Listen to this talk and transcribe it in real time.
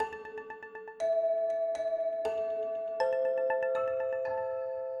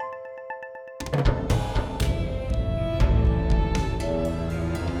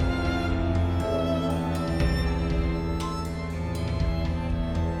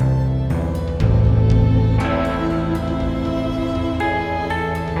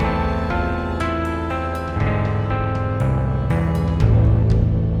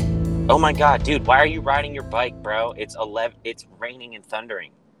my god, dude, why are you riding your bike, bro? It's raining and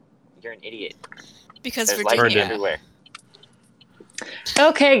thundering. You're an idiot. Because There's Virginia. lightning everywhere.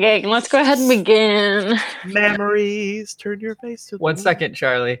 Okay, gang, let's go ahead and begin. Memories, turn your face to the 1 wind. second,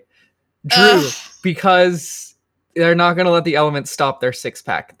 Charlie. Drew, because they're not going to let the elements stop their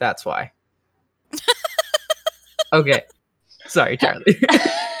 6-pack. That's why. Okay. Sorry, Charlie.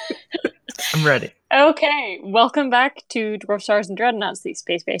 I'm ready. Okay, welcome back to Dwarf Stars and Dreadnoughts, the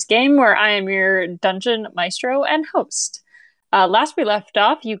space-based game where I am your dungeon maestro and host. Last we left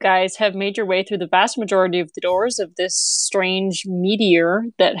off, you guys have made your way through the vast majority of the doors of this strange meteor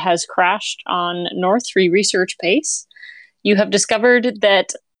that has crashed on North 3 Research Base. You have discovered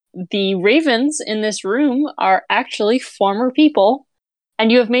that the ravens in this room are actually former people,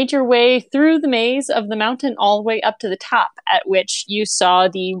 and you have made your way through the maze of the mountain all the way up to the top, at which you saw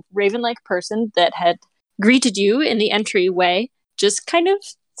the raven-like person that had greeted you in the entryway, just kind of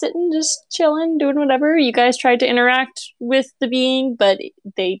sitting, just chilling, doing whatever. You guys tried to interact with the being, but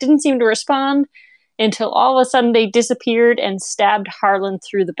they didn't seem to respond until all of a sudden they disappeared and stabbed Harlan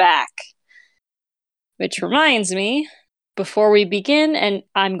through the back. Which reminds me, before we begin, and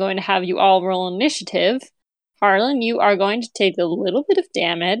I'm going to have you all roll initiative, Harlan, you are going to take a little bit of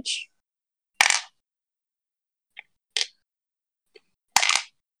damage.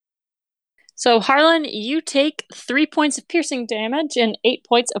 So, Harlan, you take 3 points of piercing damage and 8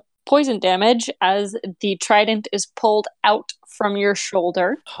 points of poison damage as the trident is pulled out from your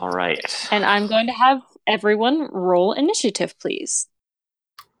shoulder. All right. And I'm going to have everyone roll initiative, please.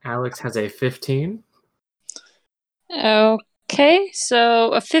 Alex has a 15. Okay,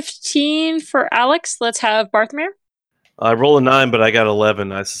 so a 15 for Alex. Let's have Barthmere. I roll a 9, but I got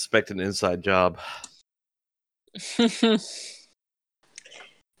 11. I suspect an inside job.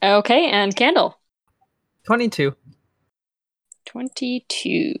 Okay, and Candle. 22.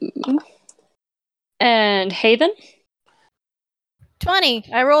 22. And Haven. 20.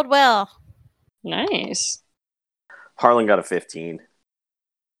 I rolled well. Nice. Harlan got a 15.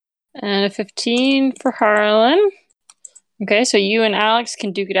 And a 15 for Harlan. Okay, so you and Alex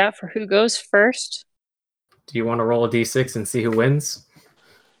can duke it out for who goes first. Do you want to roll a d6 and see who wins?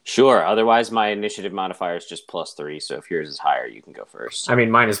 Sure. Otherwise, my initiative modifier is just +3. So if yours is higher, you can go first. I mean,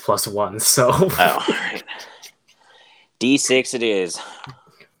 mine is +1, so... Oh, all right. D6 it is.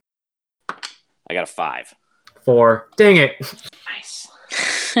 I got a 5. 4. Dang it. Nice.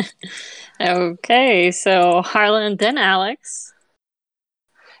 Okay, so Harlan, then Alex.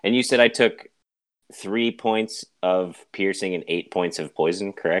 And you said I took 3 points of piercing and 8 points of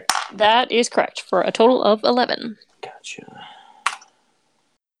poison, correct? That is correct, for a total of 11. Gotcha.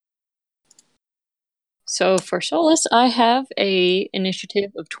 So for Solus, I have a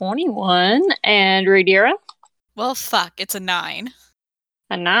initiative of 21, and Rhaedyra, Well, fuck, it's a 9.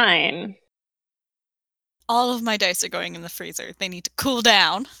 a 9. All of my dice are going in the freezer. They need to cool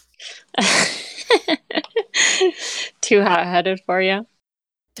down. Too hot-headed for you.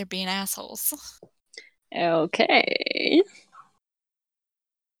 They're being assholes. Okay.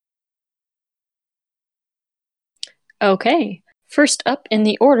 Okay. First up in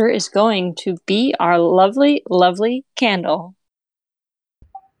the order is going to be our lovely, lovely Candle.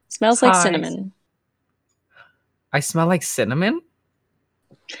 Smells like Hi. cinnamon. I smell like cinnamon?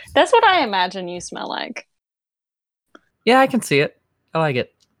 That's what I imagine you smell like. Yeah, I can see it. I like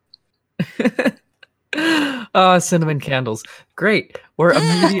it. Oh, cinnamon candles. Great. We're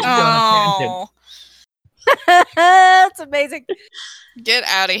immediately on a tangent. Oh, That's amazing. get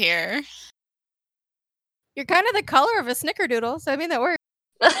out of here. You're kind of the color of a snickerdoodle, so I mean that works.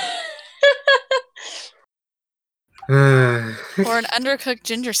 Or an undercooked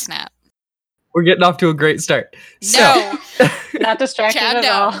ginger snap. We're getting off to a great start. No. Not distracted Chad, at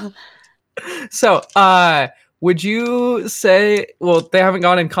no. all. So, would you say, well, they haven't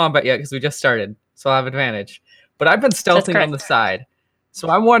gone in combat yet because we just started, so I'll have advantage. But I've been stealthing on the correct. side. So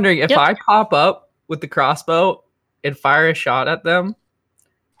I'm wondering if Yep. I pop up with the crossbow and fire a shot at them,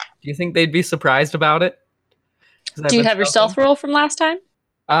 do you think they'd be surprised about it? 'Cause I've Do you been have your stealth stealthing. roll from last time?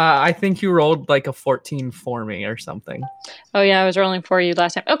 I think you rolled like a 14 for me or something. Oh yeah, I was rolling for you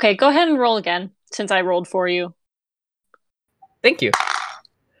last time. Okay, go ahead and roll again, since I rolled for you. Thank you.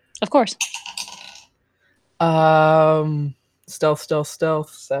 Of course. Stealth,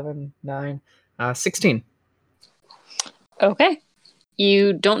 7, 9, 16. Okay.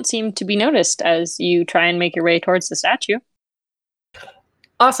 You don't seem to be noticed as you try and make your way towards the statue.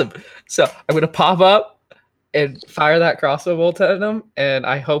 Awesome. So I'm gonna pop up and fire that crossbow bolt at him, and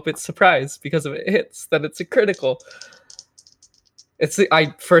I hope it's surprise because if it hits, then it's a critical. It's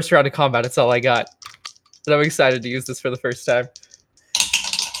the first round of combat. It's all I got, but I'm excited to use this for the first time.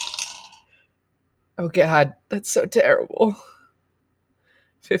 Oh god, that's so terrible.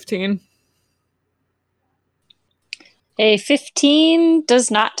 15. A 15 does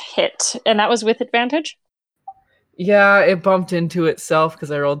not hit, and that was with advantage. Yeah, it bumped into itself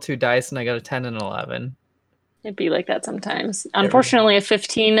because I rolled 2 dice and I got a 10 and 11. It'd be like that sometimes. Unfortunately, a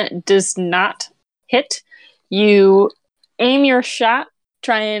 15 does not hit. You aim your shot,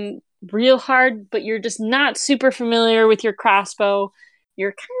 trying real hard, but you're just not super familiar with your crossbow.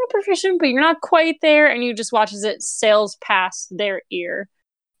 You're kind of proficient, but you're not quite there, and you just watch as it sails past their ear,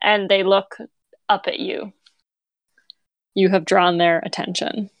 and they look up at you. You have drawn their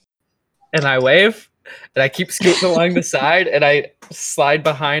attention. And I wave, and I keep scooting along the side, and I slide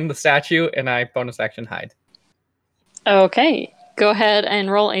behind the statue, and I bonus action hide. Okay, go ahead and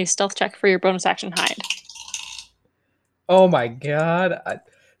roll a stealth check for your bonus action hide. Oh my god.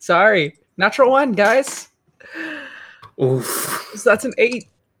 Sorry. Natural 1, guys. Oof. So that's an 8.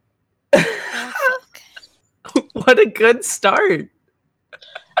 What a good start.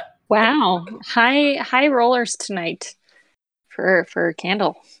 Wow, high rollers tonight for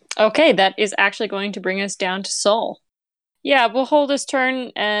Candle. Okay, that is actually going to bring us down to Soul. Yeah, we'll hold his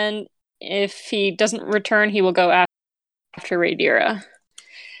turn, and if he doesn't return, he will go after Rhaedyra.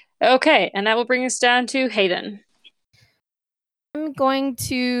 Okay, and that will bring us down to Hayden. I'm going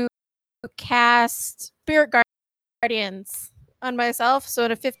to cast Spirit Guardians on myself. So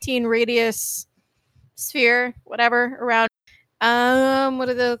in a 15 radius sphere, whatever, around. What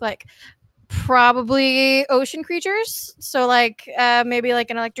do they look like? Probably ocean creatures. So like maybe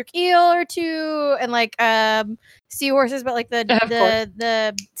like an electric eel or two, and like seahorses, but like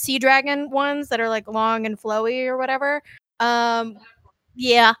the sea dragon ones that are like long and flowy or whatever.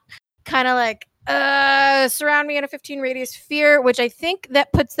 Yeah, kind of like surround me in a 15 radius sphere, which I think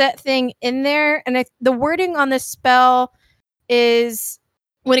that puts that thing in there. And the wording on this spell is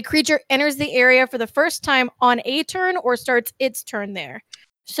when a creature enters the area for the first time on a turn or starts its turn there.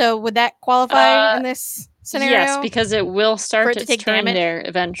 So would that qualify in this scenario? Yes, because it will start to its take turn damage? there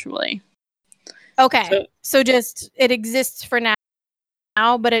eventually. Okay, so just it exists for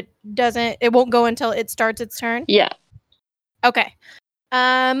now, but it won't go until it starts its turn. Yeah. Okay.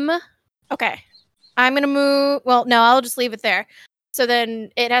 Okay. I'm gonna move. Well, no, I'll just leave it there. So then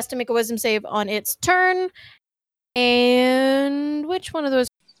it has to make a wisdom save on its turn. And which one of those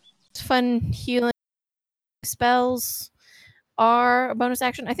fun healing spells are a bonus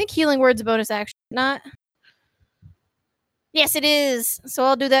action? I think healing word's a bonus action, not. Yes, it is. So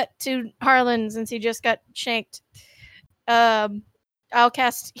I'll do that to Harlan since he just got shanked. I'll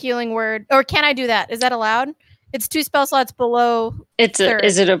cast healing word, or can I do that? Is that allowed? It's 2 spell slots below. Is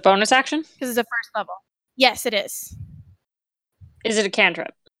it a bonus action? Because it's a first level. Yes, it is. Is it a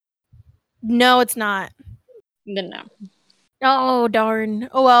cantrip? No, it's not. Then no. Oh darn.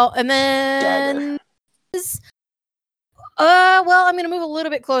 Oh well, and then well, I'm gonna move a little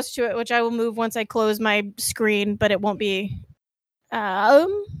bit close to it, which I will move once I close my screen, but it won't be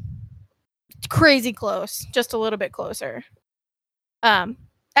crazy close. Just a little bit closer.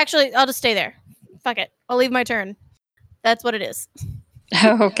 Actually, I'll just stay there. Fuck it. I'll leave my turn. That's what it is.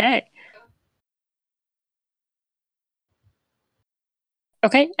 Okay.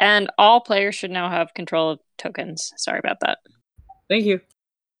 Okay, and all players should now have control of tokens. Sorry about that. Thank you.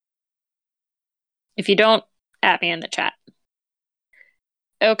 If you don't, at me in the chat.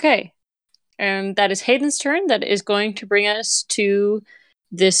 Okay. That is Hayden's turn. That is going to bring us to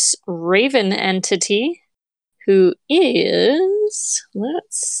this Raven entity, who is...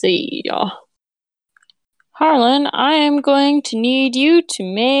 Let's see. Harlan, I am going to need you to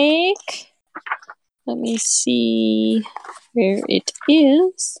make... Let me see where it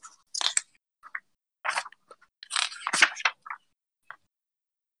is.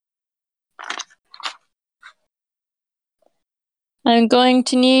 I'm going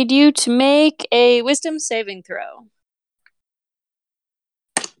to need you to make a wisdom saving throw.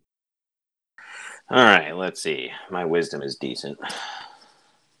 All right, let's see. My wisdom is decent.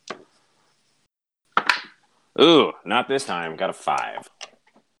 Ooh, not this time. Got a 5.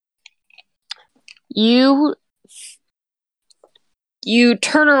 You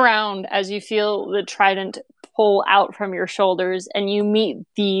turn around as you feel the trident pull out from your shoulders, and you meet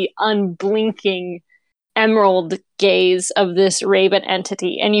the unblinking emerald gaze of this raven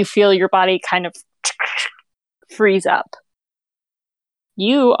entity, and you feel your body kind of freeze up.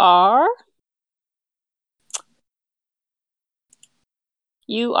 You are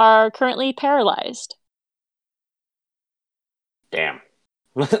currently paralyzed. Damn.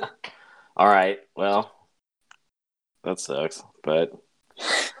 All right, well, that sucks, but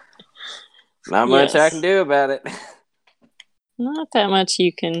not much I Yes. can do about it. Not that much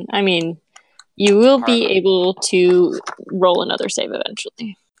you can. I mean, You will be Harlan. able to roll another save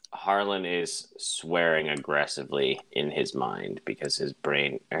eventually. Harlan is swearing aggressively in his mind because his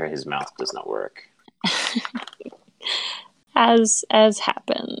brain or his mouth does not work. As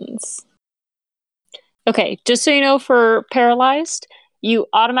happens. Okay, just so you know, for paralyzed, you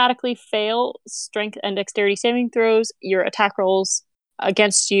automatically fail strength and dexterity saving throws. Your attack rolls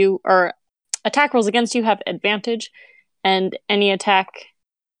against you have advantage, and any attack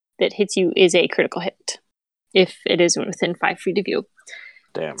that hits you is a critical hit if it is within 5 feet of you.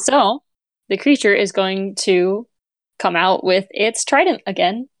 Damn. So the creature is going to come out with its trident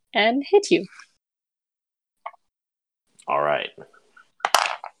again and hit you. All right.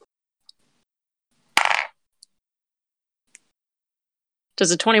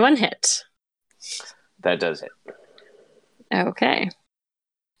 Does a 21 hit? That does hit. Okay.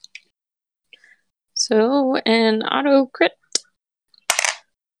 So an auto crit.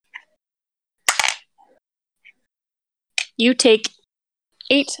 You take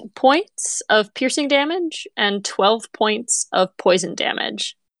 8 points of piercing damage and 12 points of poison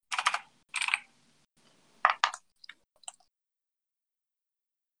damage.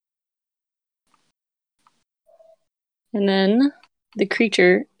 And then the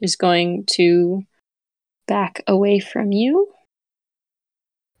creature is going to back away from you.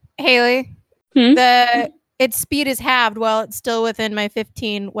 Haley, Hmm? its speed is halved while it's still within my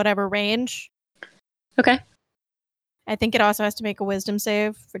 15 whatever range. Okay. I think it also has to make a wisdom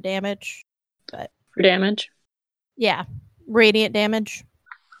save for damage. For damage. Yeah, radiant damage.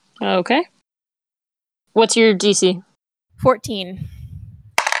 Okay. What's your DC? 14.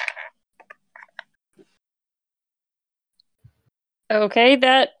 Okay,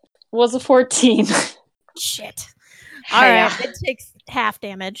 that was a 14. Shit. All right, it takes half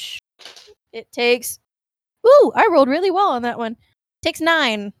damage. It takes... Ooh, I rolled really well on that one. Takes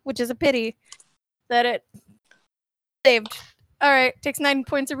 9, which is a pity that it saved. All right, takes 9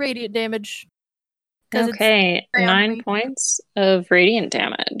 points of radiant damage. 'Cause it's Okay, around 9 me. points of radiant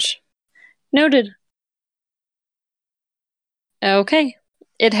damage. Noted. Okay.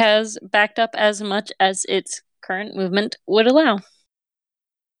 It has backed up as much as its current movement would allow.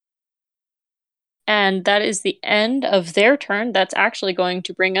 And that is the end of their turn. That's actually going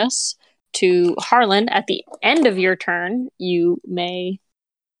to bring us to Harlan. At the end of your turn, you may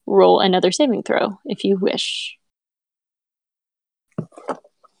roll another saving throw if you wish.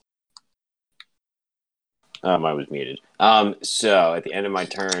 I was muted. So at the end of my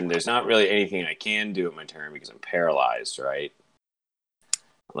turn, there's not really anything I can do at my turn because I'm paralyzed, right?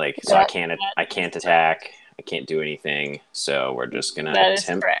 Like, so I can't attack. I can't do anything. So we're just gonna That is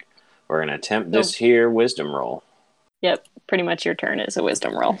attempt. correct. We're gonna attempt this here wisdom roll. Yep, pretty much your turn is a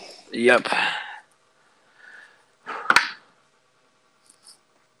wisdom roll. Yep.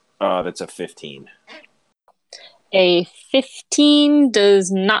 Oh, that's a 15. A 15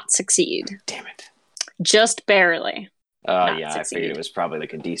 does not succeed. Damn it. Just barely. Yeah, Not I succeed. figured it was probably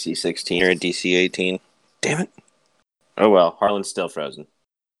like a DC 16 or a DC 18. Damn it. Oh well, Harlan's still frozen.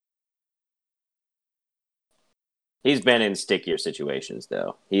 He's been in stickier situations,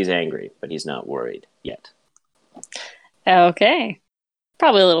 though. He's angry, but he's not worried yet. Okay.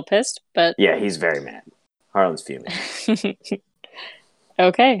 Probably a little pissed, but... Yeah, he's very mad. Harlan's fuming.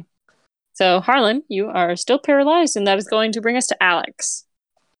 Okay. So, Harlan, you are still paralyzed, and that is going to bring us to Alex.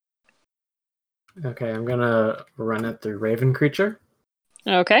 Okay, I'm gonna run at the Raven creature,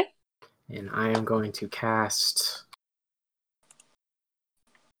 Okay. and I am going to cast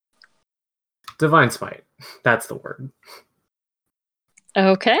Divine Smite. That's the word.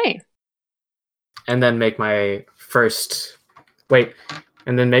 Okay. And then make my first. Wait,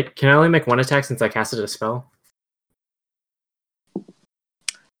 and then make. Can I only make one attack since I casted a spell?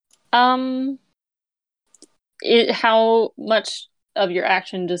 How much of your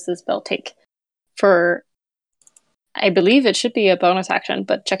action does this spell take? For, I believe it should be a bonus action,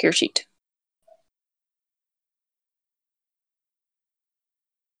 but check your sheet.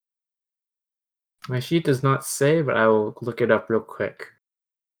 My sheet does not say, but I will look it up real quick.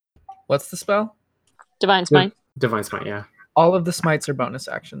 What's the spell? Divine Smite. Divine Smite, yeah. All of the smites are bonus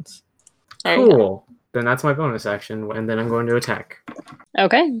actions. There you go. Cool. Then that's my bonus action, and then I'm going to attack.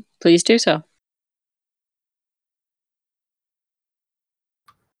 Okay, please do so.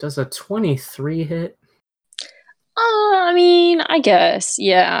 Does a 23 hit? I mean, I guess,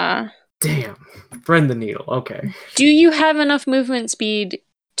 yeah. Damn. Thread the needle. Okay. Do you have enough movement speed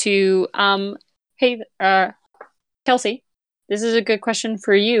to, hey, Kelsey, this is a good question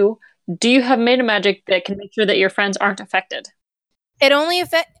for you. Do you have meta magic that can make sure that your friends aren't affected? It only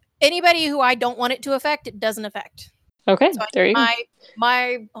affects anybody who I don't want it to affect. It doesn't affect. Okay, So there you go.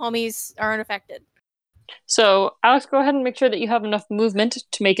 my homies aren't affected. So, Alex, go ahead and make sure that you have enough movement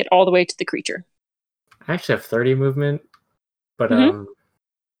to make it all the way to the creature. I actually have 30 movement, but Mhm.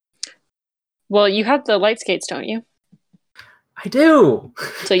 Well, you have the light skates, don't you? I do.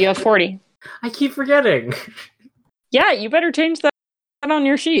 So you have 40. I keep forgetting. Yeah, you better change that on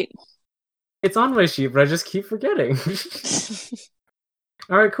your sheet. It's on my sheet, but I just keep forgetting.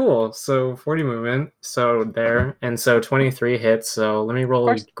 All right, cool. So 40 movement. So there, and so 23 hits. So let me roll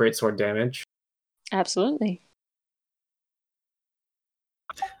course. greatsword damage. Absolutely.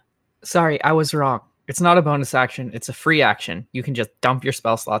 Sorry, I was wrong. It's not a bonus action. It's a free action. You can just dump your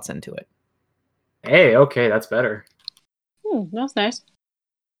spell slots into it. Hey, okay, that's better. That's nice.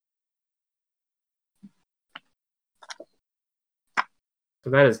 So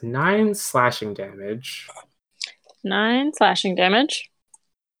that is 9 slashing damage. 9 slashing damage.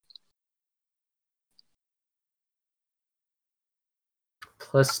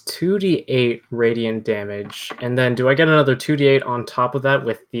 Plus 2d8 radiant damage. And then do I get another 2d8 on top of that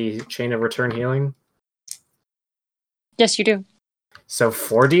with the Chain of Return healing? Yes, you do. So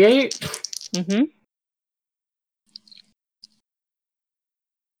 4d8? Mm-hmm.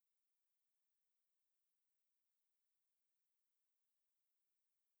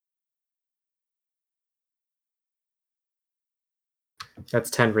 That's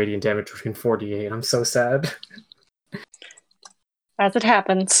 10 radiant damage between 4d8. I'm so sad. As it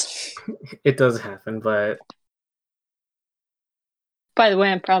happens. It does happen, but By the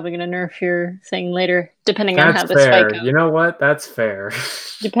way, I'm probably going to nerf your thing later, depending on how that's this fight fair. goes. You know what? That's fair.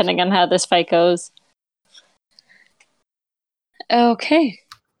 Depending on how this fight goes. Okay.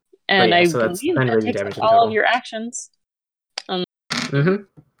 And yeah, so that's believe 10 that radiant takes damage in all total. of your actions. Mm-hmm.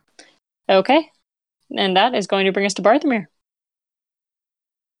 Okay. And that is going to bring us to Barthomir.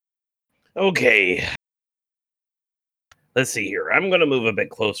 Okay. Let's see here. I'm going to move a bit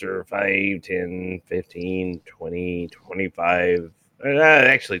closer. 5, 10, 15, 20, 25.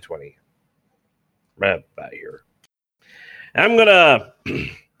 Actually, 20. Right about here. I'm going to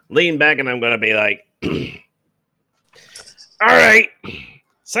lean back and I'm going to be like, all right.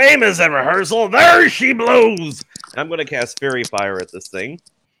 Same as at rehearsal. There she blows. I'm going to cast Fairy Fire at this thing.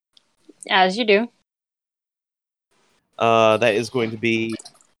 As you do. That is going to be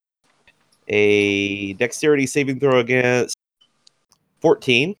a dexterity saving throw against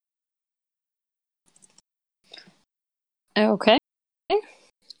 14. Okay.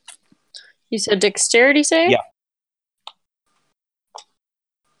 You said dexterity save? Yeah.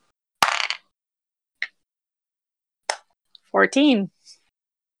 $14.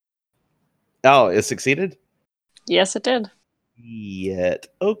 Oh, it succeeded? Yes, it did. Yet.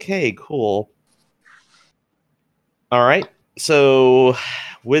 Okay, cool. All right. So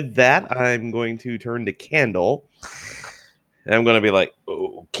with that, I'm going to turn to Candle. And I'm going to be like,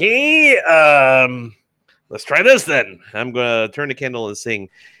 okay, let's try this then. I'm going to turn to Candle and sing,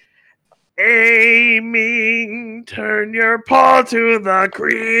 aiming, turn your paw to the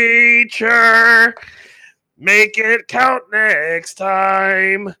creature. Make it count next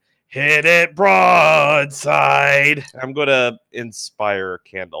time. Hit it broadside. I'm going to inspire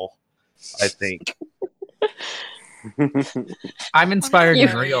Candle, I think. I'm inspired in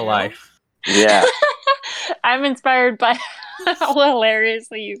You- real life. Yeah. I'm inspired by how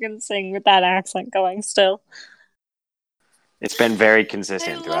hilariously you can sing with that accent going still. It's been very I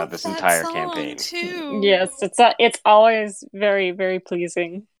consistent love throughout this that entire song, campaign. too. Yes, it's always very, very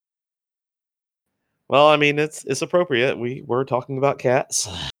pleasing. Well, I mean, it's appropriate. We're talking about cats.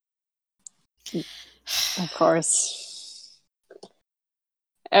 Of course.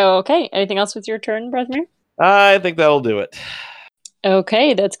 Okay, anything else with your turn, Brother? I think that'll do it.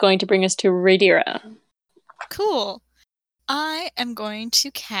 Okay, that's going to bring us to Rhaedyra. Cool. I am going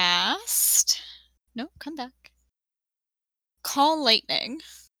to cast. No, come back. Call Lightning.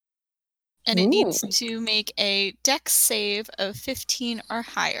 And it needs Ooh. to make a dex save of 15 or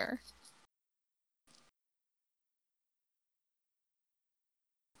higher.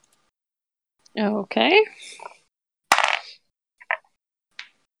 Okay.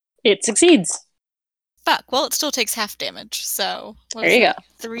 It succeeds. Fuck. Well, it still takes half damage. So what There is you that?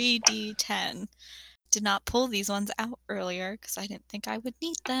 3d10. Did not pull these ones out earlier because I didn't think I would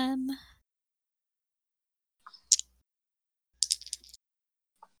need them.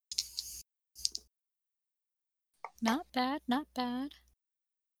 Not bad, not bad.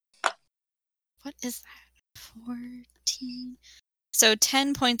 What is that? 14. So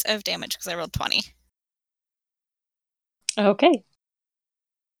 10 points of damage because I rolled 20. Okay.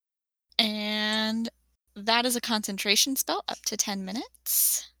 And that is a concentration spell up to 10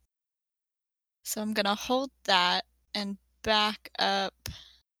 minutes. So I'm going to hold that and back up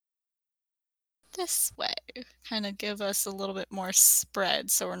this way. Kind of give us a little bit more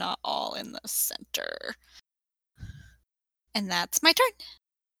spread so we're not all in the center. And that's my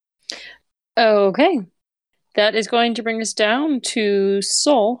turn. Okay. That is going to bring us down to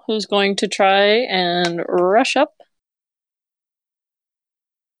Sol, who's going to try and rush up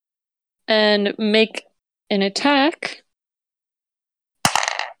and make an attack.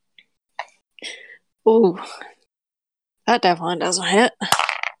 Ooh. That definitely doesn't hit.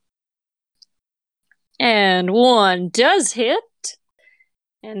 And one does hit.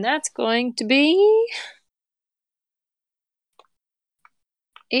 And that's going to be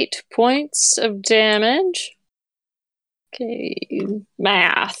 8 points of damage. Okay,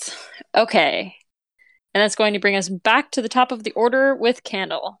 math. Okay. And that's going to bring us back to the top of the order with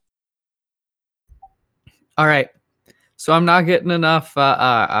Candle. All right. So I'm not getting enough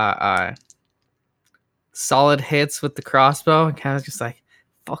solid hits with the crossbow, and kind of just like,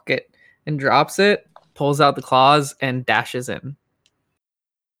 fuck it, and drops it, pulls out the claws, and dashes in.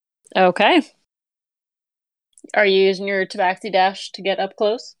 Okay. Are you using your Tabaxi dash to get up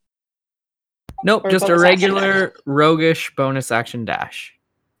close? Nope, Or just a bonus action regular roguish bonus action dash.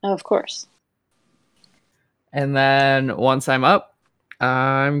 Of course. And then once I'm up,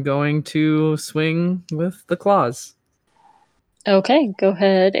 I'm going to swing with the claws. Okay, go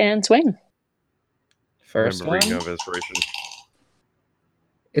ahead and swing. First Remember reading one. of inspiration.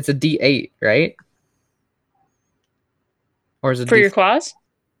 It's a D8, right? Or is it For your claws?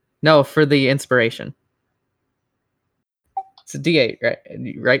 No, for the inspiration. It's a D8, right?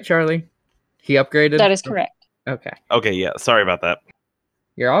 Right, Charlie? He upgraded? That is correct. Okay. Okay, yeah. Sorry about that.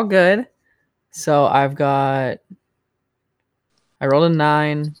 You're all good. So I rolled a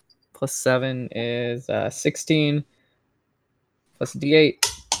 9 plus 7 is 16 plus a D8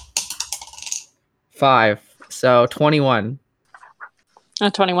 5. So 21.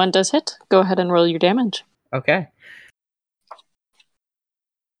 21 does hit. Go ahead and roll your damage. Okay.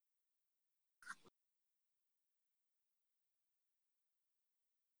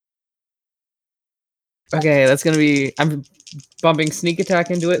 Okay, that's going to be... I'm bumping sneak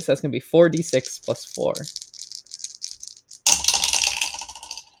attack into it, so that's going to be 4d6 plus 4.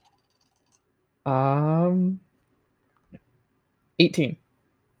 18.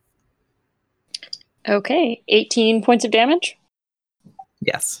 Okay, 18 points of damage.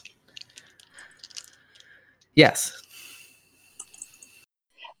 Yes. Yes.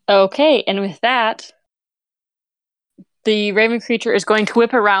 Okay, and with that, the raven creature is going to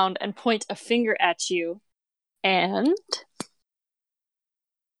whip around and point a finger at you. And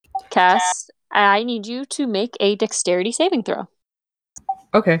Cass, I need you to make a dexterity saving throw.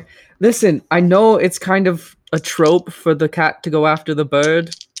 Okay. Listen, I know it's kind of a trope for the cat to go after the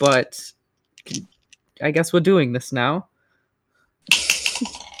bird, but I guess we're doing this now.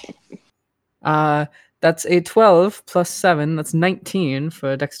 That's a 12 plus 7. That's 19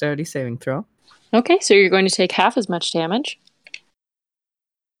 for a dexterity saving throw. Okay, so you're going to take half as much damage.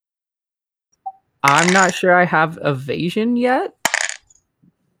 I'm not sure I have evasion yet.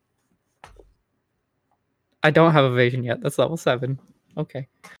 I don't have evasion yet. That's level 7. Okay.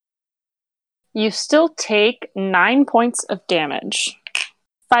 You still take 9 points of damage.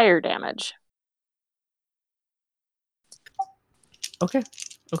 Fire damage. Okay.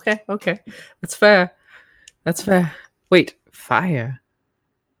 That's fair. Wait, fire.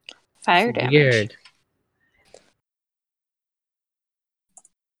 Fire That's damage. weird.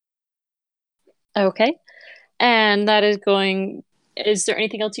 Okay. And that is going... Is there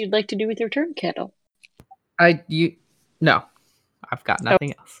anything else you'd like to do with your turn, Candle? No. I've got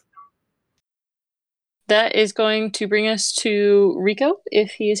nothing else. That is going to bring us to Rico,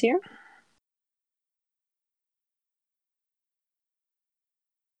 if he is here.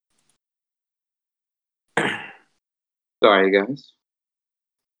 Sorry, guys.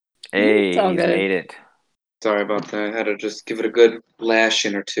 Hey, It's all he's good. made it. Sorry about that. I had to just give it a good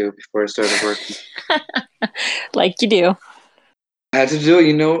lashing or two before I started working. Like you do. I had to do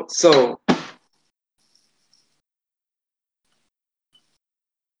it, So,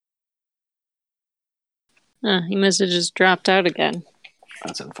 He must have just dropped out again.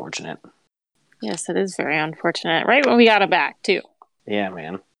 That's unfortunate. Yes, that is very unfortunate. Right when we got him back, too. Yeah,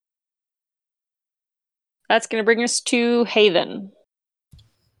 man. That's going to bring us to Haven.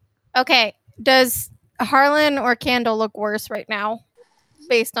 Okay, does Harlan or Candle look worse right now,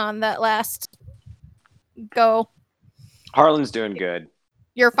 based on that last go? Harlan's doing good.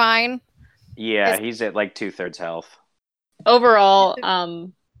 You're fine. Yeah, he's at like 2/3 health. Overall,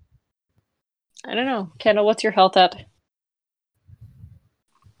 I don't know. Kendall, what's your health at?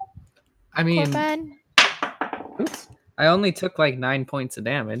 I mean, Corbin? Oops. I only took like 9 points of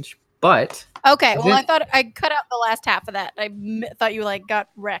damage, but Okay, well, I Did- thought I cut out the last half of that. I thought you like got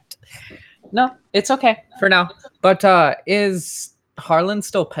wrecked. no, it's okay for now. But is Harlan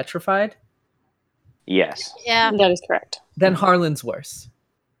still petrified? Yes. Yeah. That is correct. Then Harlan's worse.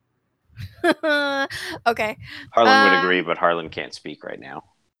 Okay. Harlan would agree, but Harlan can't speak right now.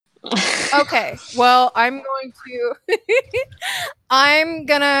 Okay. Well, I'm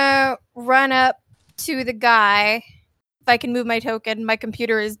gonna run up to the guy. If I can move my token, my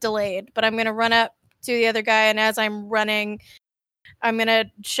computer is delayed, but I'm gonna run up to the other guy, and as I'm running, I'm gonna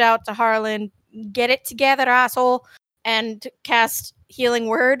shout to Harlan, "Get it together, asshole!" and cast Healing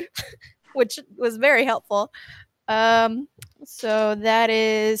Word, which was very helpful. So that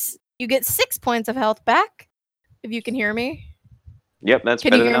is you get 6 points of health back if you can hear me. Yep, that's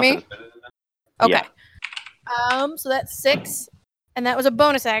Can better you than hear nothing. me? Okay. Yeah. So that's 6, and that was a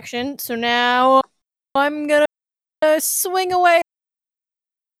bonus action. So now I'm gonna swing away.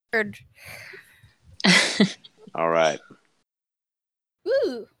 All right.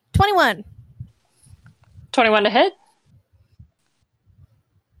 Woo! 21. 21 to hit.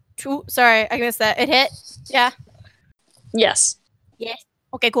 Sorry, I missed that. It hit. Yeah. Yes.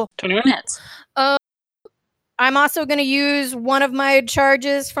 Okay, cool. 21 hits. I'm also gonna use one of my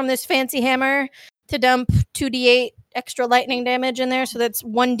charges from this fancy hammer to dump 2d8 extra lightning damage in there. So that's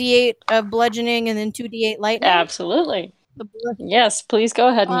 1d8 of bludgeoning and then 2d8 lightning. Absolutely. The bl- Yes, please go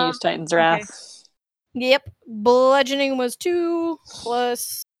ahead and use Titan's okay. Wrath. Yep. Bludgeoning was 2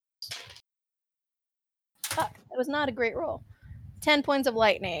 plus. Fuck, that was not a great roll. 10 points of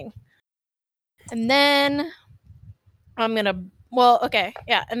lightning. And then I'm gonna. Well, okay.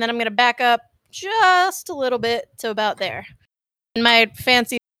 Yeah. And then I'm gonna back up just a little bit to about there. And my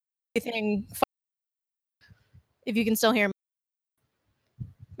fancy thing. If you can still hear me.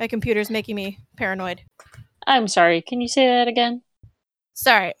 My computer's making me paranoid. I'm sorry. Can you say that again?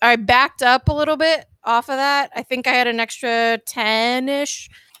 Sorry. I backed up a little bit off of that. I think I had an extra 10-ish,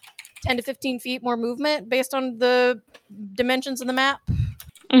 10 to 15 feet more movement based on the dimensions of the map.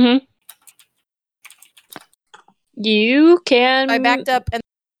 Mm-hmm. You can. I backed up and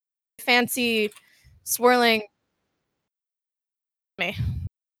fancy swirling me.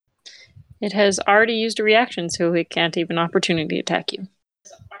 It has already used a reaction, so it can't even opportunity attack you.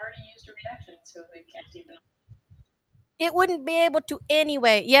 It wouldn't be able to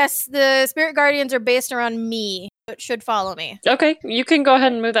anyway. Yes, the spirit guardians are based around me. So it should follow me. Okay, you can go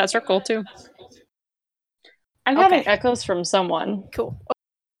ahead and move that circle too. I'm Okay. having echoes from someone. Cool.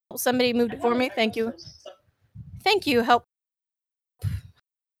 Oh, somebody moved it for me. Thank you. Thank you.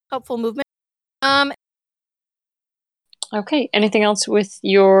 Helpful movement. Okay, anything else with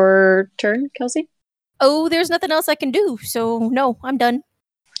your turn, Kelsey? Oh, there's nothing else I can do. So no, I'm done.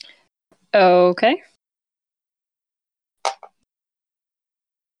 Okay.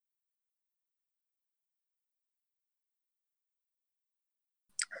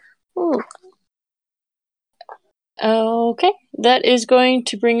 Ooh. Okay, that is going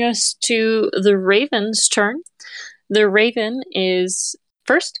to bring us to the Raven's turn. The Raven is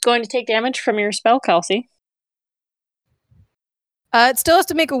first going to take damage from your spell, Kelsey. It still has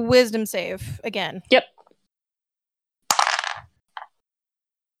to make a wisdom save again. Yep.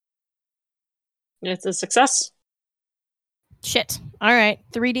 It's a success. Shit. All right.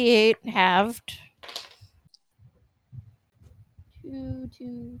 3d8 halved.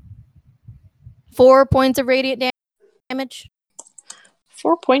 4 points of radiant damage.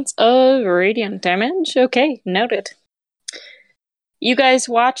 4 points of radiant damage. Okay, noted. You guys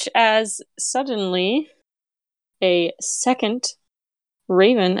watch as suddenly a second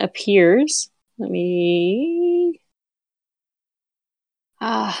raven appears. Let me...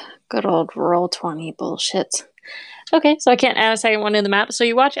 good old Roll20 bullshit. Okay, so I can't add a second one in the map. So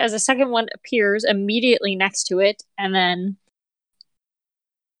you watch as a second one appears immediately next to it, and then...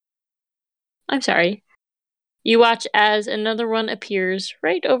 I'm sorry. You watch as another one appears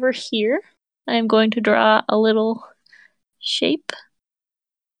right over here. I'm going to draw a little shape.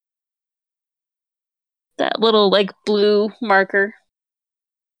 That little, like, blue marker.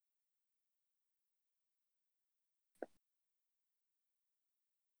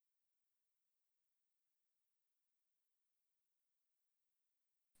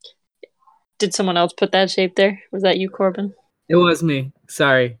 Did someone else put that shape there? Was that you, Corbin? It was me.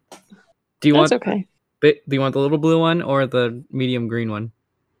 Sorry. Do you That's want okay. Do you want the little blue one or the medium green one?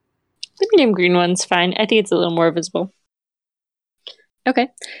 The medium green one's fine. I think it's a little more visible. Okay.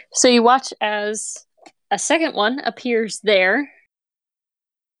 So you watch as a second one appears there.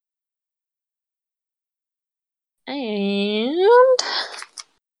 And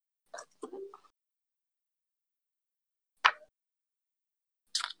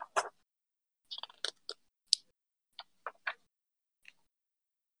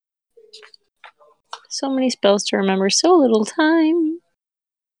So many spells to remember, so little time.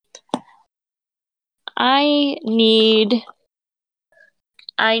 I need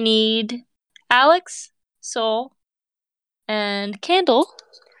Alex, Soul, and Candle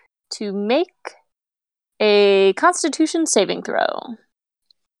to make a Constitution saving throw.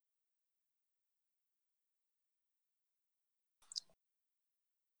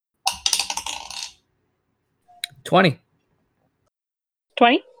 $20.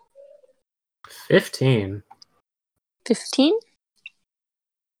 20? 15. 15?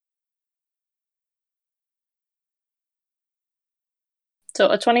 So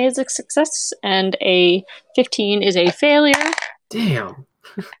a 20 is a success, and a 15 is a failure. Damn.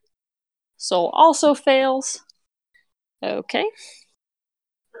 Soul also fails. Okay.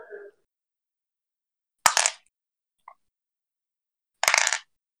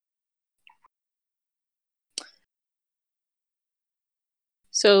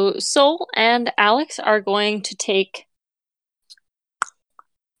 So Soul and Alex are going to take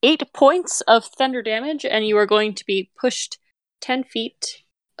 8 points of thunder damage, and you are going to be pushed 10 feet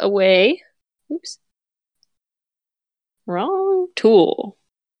away. Oops. Wrong tool.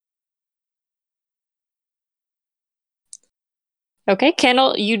 Okay,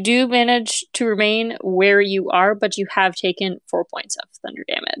 Candle, you do manage to remain where you are, but you have taken 4 points of thunder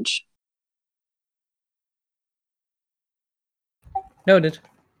damage. Noted.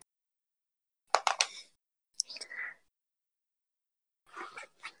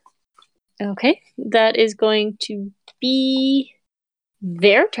 Okay, that is going to be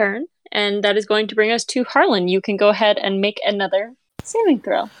their turn, and that is going to bring us to Harlan. You can go ahead and make another saving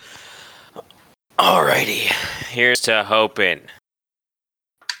throw. Alrighty, here's to hoping.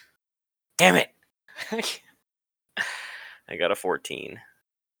 Damn it! I got a 14.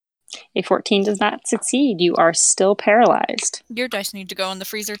 A 14 does not succeed. You are still paralyzed. Your dice need to go in the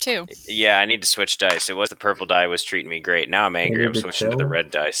freezer too. Yeah, I need to switch dice. It was the purple die was treating me great. Now I'm angry. I'm switching to the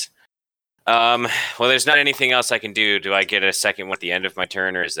red dice. Well, there's not anything else I can do. Do I get a second one at the end of my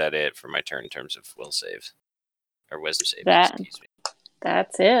turn, or is that it for my turn in terms of will saves? Or wisdom saves, excuse me.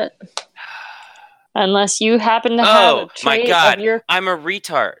 That's it. Unless you happen to have a trait my God. of your... I'm a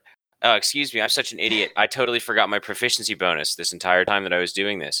retard. Excuse me, I'm such an idiot. I totally forgot my proficiency bonus this entire time that I was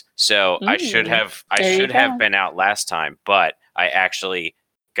doing this. So I should have been out last time, but I actually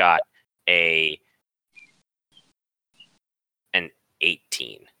got an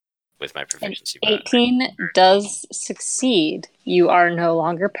 18 with my proficiency bonus. 18 does succeed. You are no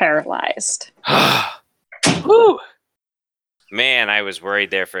longer paralyzed. Woo! Man, I was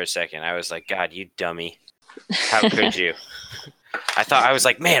worried there for a second. I was like, God, you dummy. How could you? I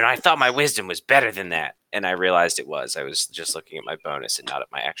thought my wisdom was better than that. And I realized it was. I was just looking at my bonus and not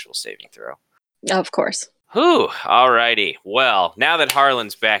at my actual saving throw. Of course. Whew. Alrighty. Well, now that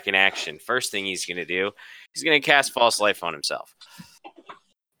Harlan's back in action, first thing he's going to do, he's going to cast False Life on himself.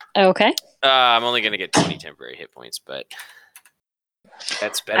 Okay. I'm only going to get 20 temporary hit points, but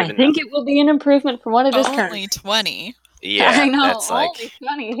that's better than I think nothing. it will be an improvement from what it is Only currently. 20. Yeah, I know, that's like... only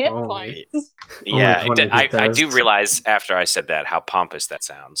 20 hit points. Yeah, Only 20 I do tests. realize after I said that how pompous that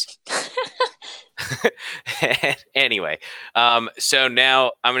sounds. Anyway, so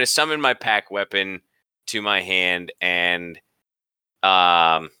now I'm going to summon my pack weapon to my hand, and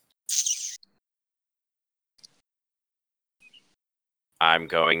I'm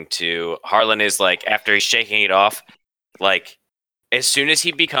going to... Harlan is like, after he's shaking it off, like, as soon as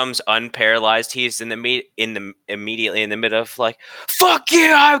he becomes unparalyzed, he's immediately in the middle of like, fuck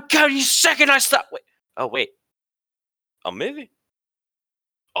you! I got you second. I stop. Wait. Oh wait. Oh maybe.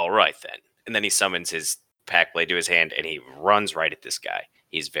 All right then. And then he summons his pack blade to his hand, and he runs right at this guy.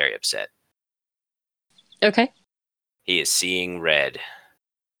 He's very upset. Okay. He is seeing red.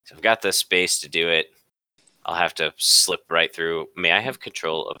 So I've got the space to do it. I'll have to slip right through. May I have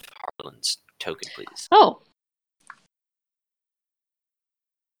control of Harlan's token, please? Oh.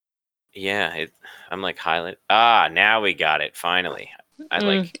 Yeah, I'm like highlight. Now we got it. Finally,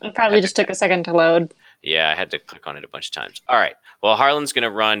 It probably just took a second to load. Yeah, I had to click on it a bunch of times. All right. Well, Harlan's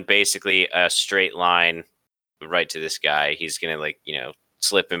gonna run basically a straight line right to this guy. He's gonna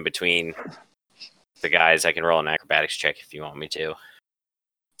slip in between the guys. I can roll an acrobatics check if you want me to.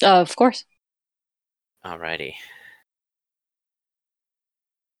 Of course. Alrighty.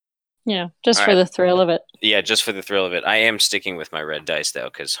 Yeah, just All for right. the thrill of it. Yeah, just for the thrill of it. I am sticking with my red dice,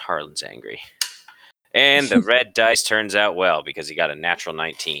 though, because Harlan's angry. And the red dice turns out well, because he got a natural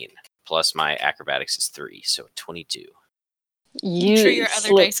 19. Plus my acrobatics is 3, so 22. Make sure your other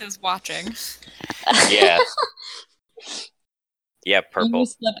dice is watching. Yeah. Yeah, purple. You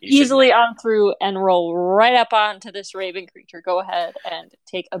slip You should easily on through and roll right up onto this raven creature. Go ahead and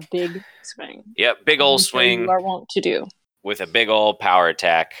take a big swing. Yep, big old I'm sure swing you are wont to do. with a big old power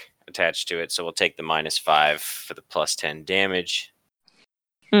attack attached to it. So we'll take the -5 for the +10 damage.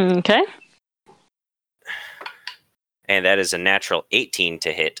 Okay. And that is a natural 18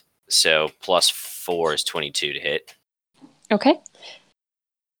 to hit. So +4 is 22 to hit. Okay.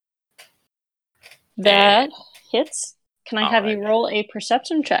 That hits. Can I have you roll a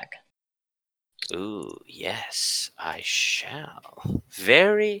perception check? Ooh, yes, I shall.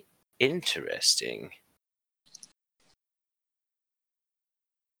 Very interesting.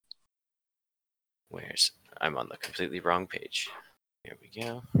 I'm on the completely wrong page. Here we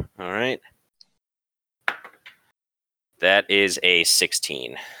go. All right. That is a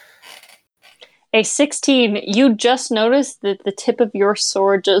 16. A 16. You just noticed that the tip of your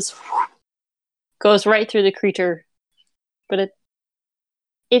sword just goes right through the creature. But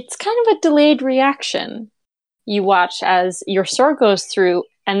it's kind of a delayed reaction. You watch as your sword goes through,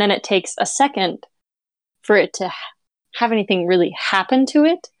 and then it takes a second for it to have anything really happen to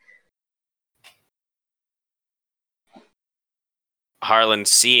it. Harlan,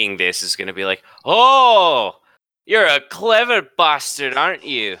 seeing this, is going to be like, "Oh, you're a clever bastard, aren't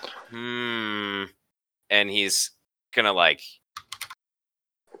you?" And he's going to, like,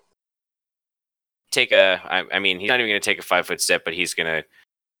 take a... I mean, he's not even going to take a 5-foot step, but he's going to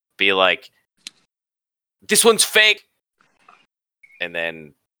be like, "This one's fake!" And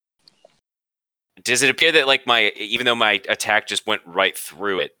then... Does it appear that, like, even though my attack just went right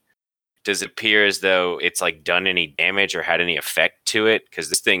through it, does it appear as though it's, like, done any damage or had any effect to it? Because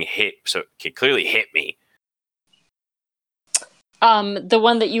this thing hit, so it clearly hit me. The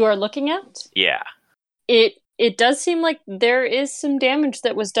one that you are looking at? Yeah. It does seem like there is some damage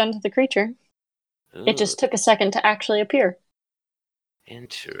that was done to the creature. Ooh. It just took a second to actually appear.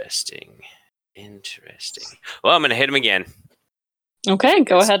 Interesting. Well, I'm going to hit him again. Okay,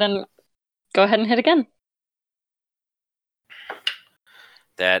 go ahead and hit again.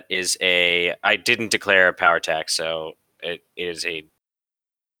 That is I didn't declare a power attack, so it is a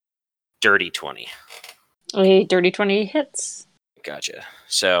dirty 20. A dirty 20 hits. Gotcha.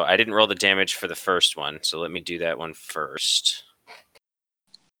 So I didn't roll the damage for the first one, so let me do that one first.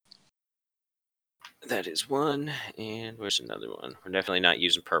 That is one, and where's another one? We're definitely not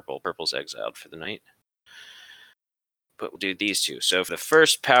using purple. Purple's exiled for the night. But we'll do these two. So for the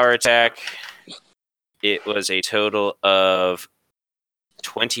first power attack, it was a total of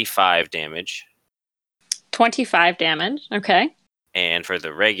 25 damage. 25 damage, okay. And for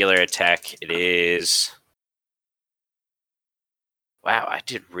the regular attack, it is... Wow, I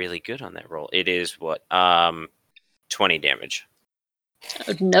did really good on that roll. It is what? 20 damage.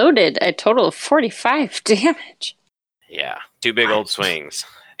 Noted. A total of 45 damage. Yeah, 2 big old swings.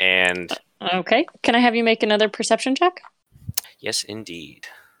 And... Okay. Can I have you make another perception check? Yes, indeed.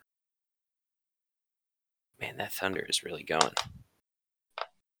 Man, that thunder is really going.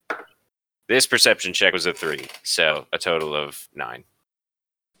 This perception check was a 3, so a total of 9.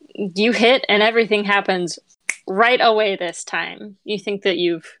 You hit, and everything happens right away this time. You think that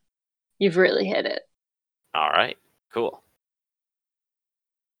you've really hit it. All right, cool.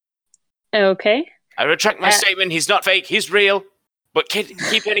 Okay. I retract my statement. He's not fake. He's real. But keep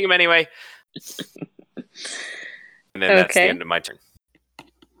hitting him anyway. And then that's the end of my turn.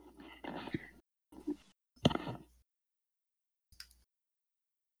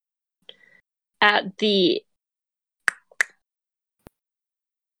 At the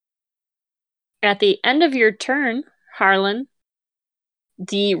end of your turn, Harlan,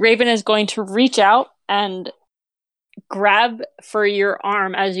 the raven is going to reach out and grab for your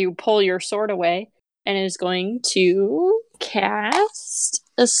arm as you pull your sword away, and is going to cast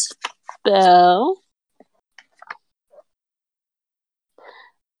a spell.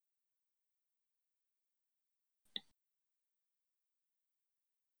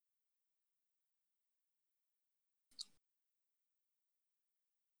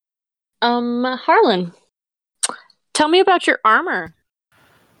 Harlan, tell me about your armor.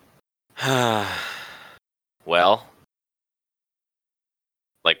 Well,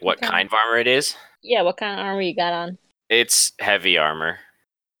 like what kind of armor it is? Yeah, what kind of armor you got on? It's heavy armor.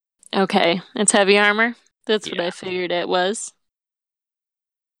 Okay, it's heavy armor. That's what I figured it was.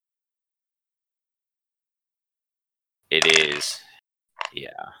 It is.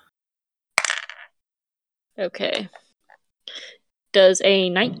 Yeah. Okay. Does a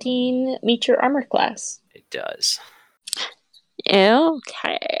 19 meet your armor class? It does.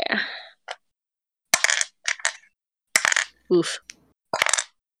 Okay. Oof.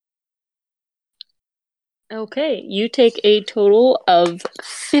 Okay, you take a total of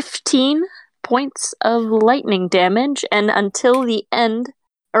 15 points of lightning damage, and until the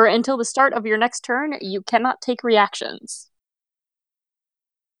start of your next turn, you cannot take reactions.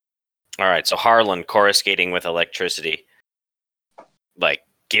 All right, so Harlan, coruscating with electricity, like,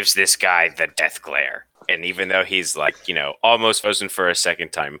 gives this guy the death glare. And even though he's, like, almost frozen for a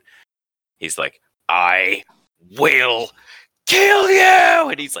second time, he's like, I will kill you!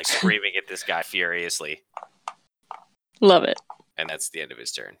 And he's, like, screaming at this guy furiously. Love it. And that's the end of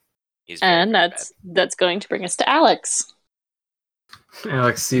his turn. He's that's going to bring us to Alex.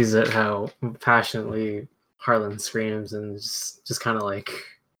 Alex sees it, how passionately Harlan screams, and just kind of like,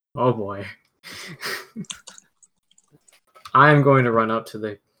 oh boy. I'm going to run up to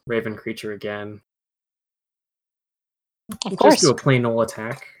the raven creature again. Of course. Just do a plain old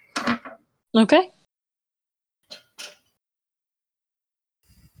attack. Okay.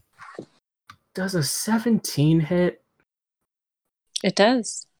 Does a 17 hit? It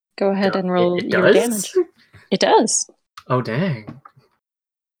does. Go ahead and roll It your does? damage. It does. Oh, dang.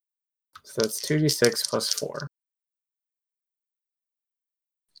 So that's 2d6 plus 4.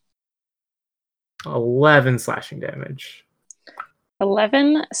 11 slashing damage.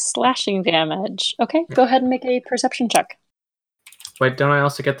 11 slashing damage. Okay, go ahead and make a perception check. Wait, don't I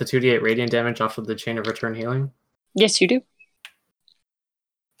also get the 2d8 radiant damage off of the Chain of Return healing? Yes, you do.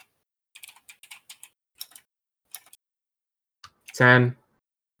 10.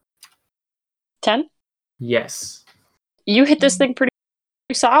 10? Yes. You hit this thing pretty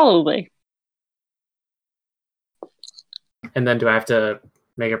solidly. And then do I have to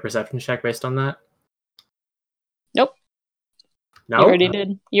make a perception check based on that? Nope. No? You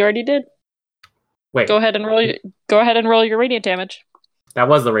already did. Wait. Go ahead and roll your radiant damage. That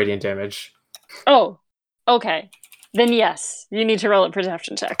was the radiant damage. Oh, okay. Then yes, you need to roll a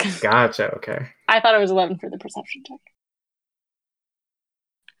perception check. Gotcha, okay. I thought it was 11 for the perception check.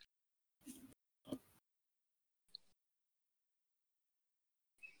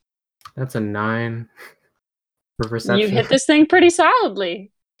 That's a 9 for perception. You hit this thing pretty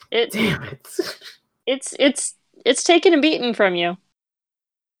solidly. Damn it. It's taking a beating from you.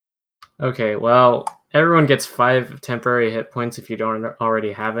 Okay, well, everyone gets 5 temporary hit points if you don't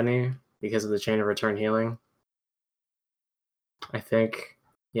already have any because of the Chain of Return healing. I think.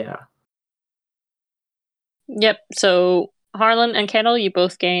 Yeah. Yep, so Harlan and Kendall, you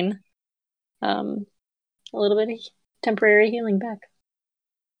both gain a little bit of temporary healing back.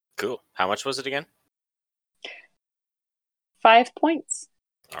 Cool. How much was it again? 5 points.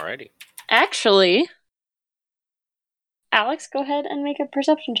 Alrighty. Actually, Alex, go ahead and make a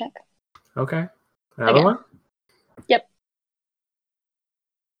perception check. Okay. Another Again. one? Yep.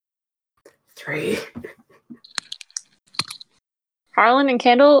 3. Harlan and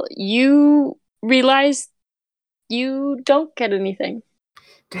Kendall, you realize you don't get anything.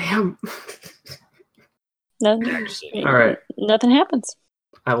 Damn. Nothing. All right. Nothing happens.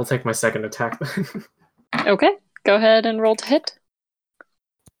 I will take my second attack then. Okay, go ahead and roll to hit.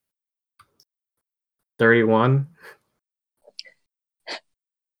 31.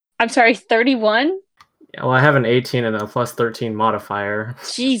 I'm sorry, 31? Yeah, well, I have an 18 and a plus 13 modifier.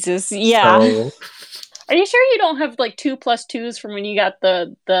 Jesus, yeah. So, Are you sure you don't have like 2 plus 2s from when you got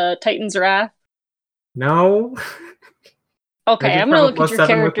the Titan's Wrath? no. Okay, I'm gonna look at your +7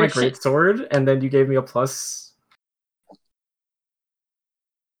 character with my sheet. greatsword, and then you gave me a plus.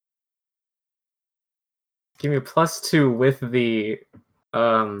 Give me a +2 with the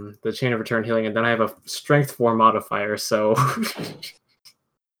Chain of Return healing, and then I have a strength 4 modifier, so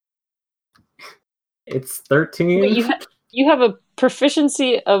it's 13. Wait, you have a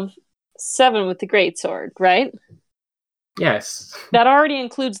proficiency of 7 with the greatsword, right? Yes. That already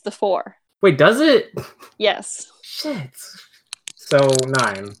includes the 4. Wait, does it? Yes. Shit. So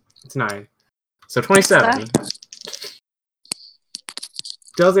 9. It's 9. So 27.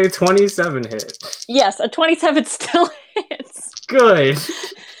 Does a 27 hit? Yes, a 27 still hits. Good.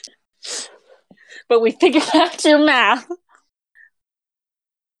 But we figured out your math.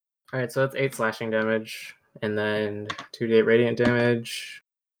 Alright, so that's 8 slashing damage. And then 2d8 radiant damage.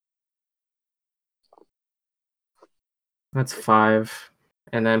 That's 5.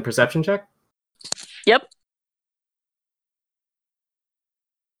 And then perception check? Yep.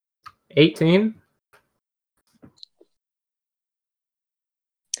 18.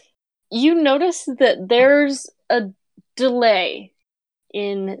 You notice that there's a delay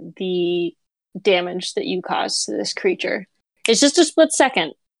in the damage that you caused to this creature. It's just a split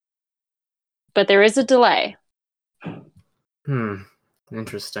second. But there is a delay.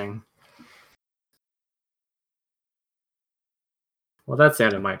 Interesting. Well, that's the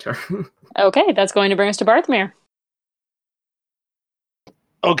end of my turn. Okay, that's going to bring us to Barthmere.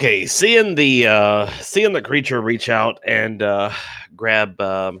 Okay, seeing the creature reach out and grab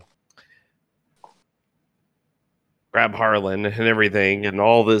Harlan and everything, and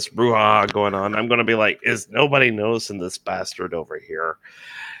all this brouhaha going on, I'm gonna be like, "Is nobody noticing this bastard over here?"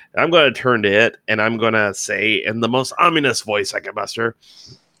 And I'm gonna turn to it, and I'm gonna say in the most ominous voice I can muster,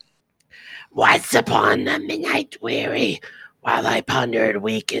 "Once upon a midnight weary, while I pondered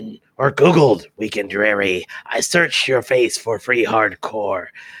Googled weak and dreary, I searched your face for free hardcore.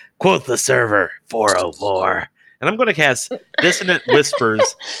 Quoth the server 404." And I'm going to cast Dissonant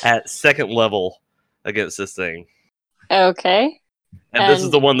Whispers at 2nd level against this thing. Okay. And this is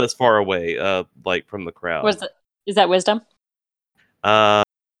the one that's far away, like from the crowd. Is that Wisdom?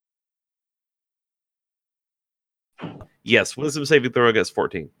 Yes, Wisdom saving throw against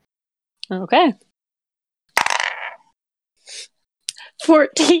 14. Okay.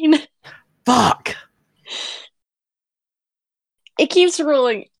 14. Fuck! It keeps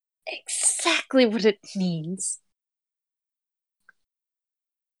rolling exactly what it needs.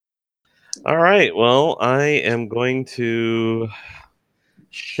 All right, well, I am going to...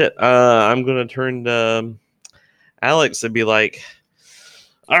 I'm going to turn to Alex and be like,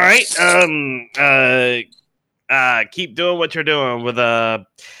 "All right, keep doing what you're doing with yo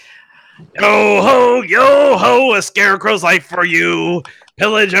ho, a scarecrow's life for you.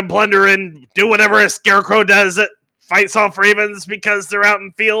 Pillage and plunder and do whatever a scarecrow does. It fights off ravens because they're out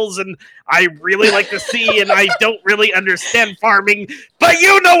in fields, and I really like the sea, and I don't really understand farming, but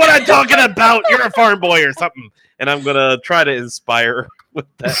you know what I'm talking about. You're a farm boy or something." And I'm gonna try to inspire with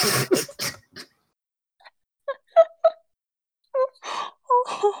that.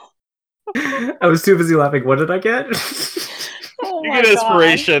 I was too busy laughing. What did I get? You get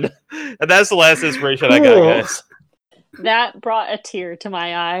inspiration. God. And that's the last inspiration I got, guys. That brought a tear to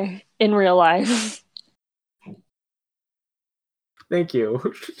my eye in real life. Thank you.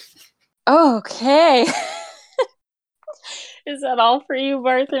 Okay. Is that all for you,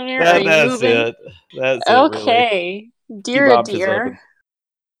 Barthomir? That's moving? It. That's okay. It, really. Dear.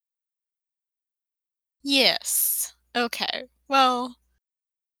 Yes. Okay. Well,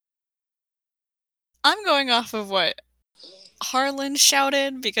 I'm going off of what Harlan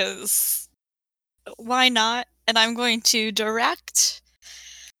shouted because why not? And I'm going to direct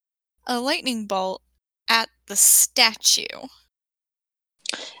a lightning bolt at the statue.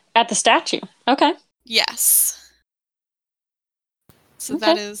 At the statue? Okay. Yes. So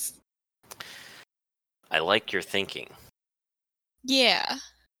that is... I like your thinking. Yeah.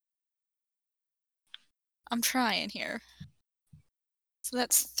 I'm trying here. So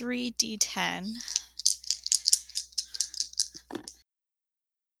that's 3d10.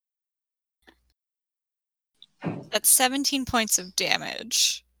 That's 17 points of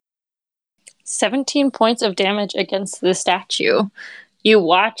damage. 17 points of damage against the statue. You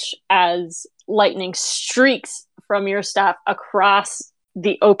watch as lightning streaks from your staff across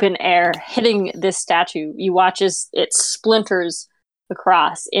the open air, hitting this statue. You watch as it splinters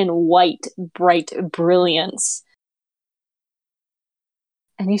across in white, bright brilliance.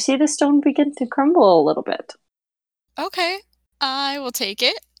 And you see the stone begin to crumble a little bit. Okay, I will take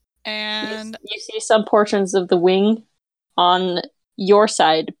it. And you see some portions of the wing on your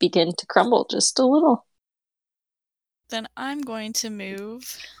side begin to crumble just a little. Then I'm going to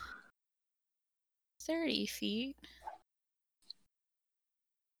move 30 feet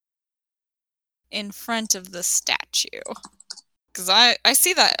in front of the statue. Because I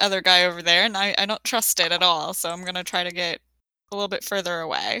see that other guy over there, and I don't trust it at all, so I'm going to try to get a little bit further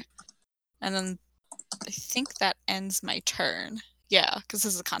away. And then I think that ends my turn. Yeah, because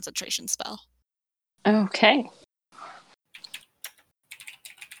this is a concentration spell. Okay.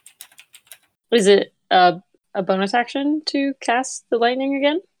 Is it a bonus action to cast the lightning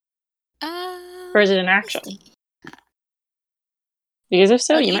again? Or is it an action? Because if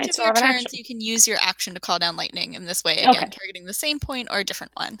so, you might still have an action. You can use your action to call down lightning in this way, again, targeting the same point or a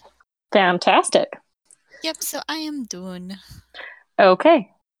different one. Fantastic. Yep, so I am done.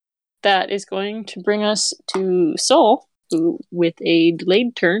 Okay. That is going to bring us to Sol, who, with a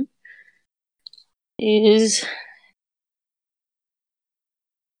delayed turn, is...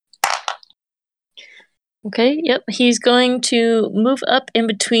 Okay, yep. He's going to move up in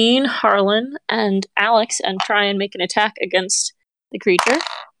between Harlan and Alex and try and make an attack against the creature.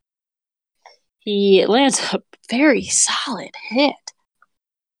 He lands a very solid hit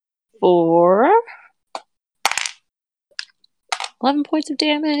for 11 points of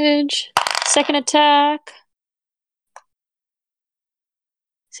damage. Second attack.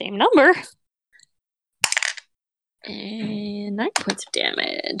 Same number. And 9 points of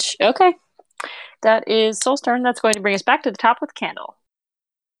damage. Okay. That is Soul's turn. That's going to bring us back to the top with Candle.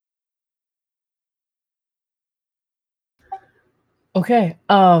 Okay.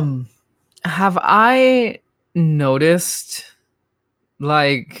 Have I noticed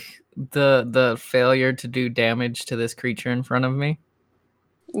like the failure to do damage to this creature in front of me?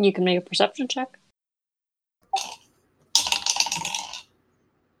 You can make a perception check.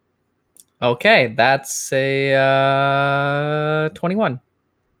 Okay, that's a 21.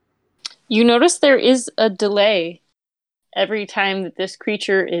 You notice there is a delay every time that this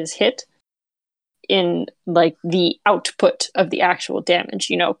creature is hit in like the output of the actual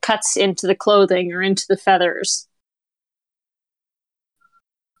damage, you know, cuts into the clothing or into the feathers.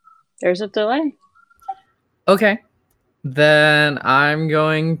 There's a delay. Okay. Then I'm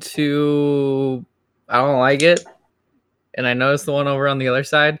going to I don't like it. And I noticed the one over on the other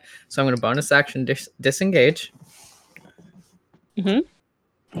side, so I'm going to bonus action disengage.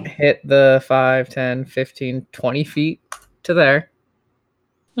 Mm-hmm. Hit the 5, 10, 15, 20 feet to there.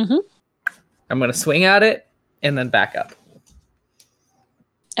 Mm-hmm. I'm going to swing at it and then back up.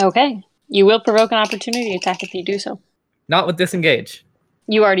 Okay. You will provoke an opportunity attack if you do so. Not with disengage.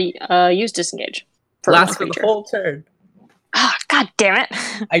 You already used disengage. Lasts for the whole turn. Ah, god damn it.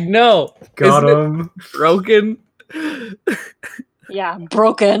 I know. Got Isn't him. it broken? Yeah,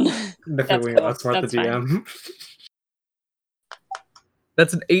 broken. Definitely cool. not smart the That's fine. DM.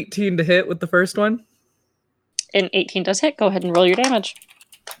 That's an 18 to hit with the first one. An 18 does hit. Go ahead and roll your damage.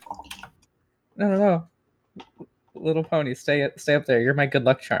 No. Little pony, stay up there. You're my good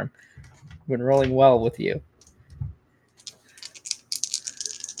luck charm. I've been rolling well with you.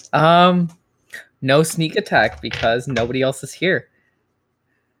 No sneak attack because nobody else is here.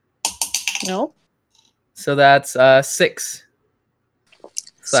 No. So that's 6. 6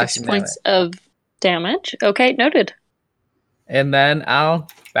 slashing points of damage. Okay, noted. And then I'll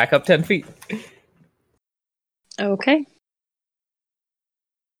back up 10 feet. Okay.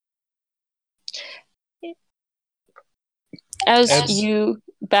 As you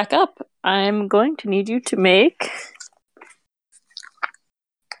back up, I'm going to need you to make...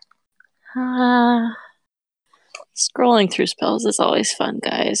 scrolling through spells is always fun,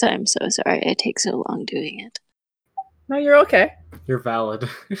 guys. I'm so sorry I take so long doing it. No, you're okay. You're valid.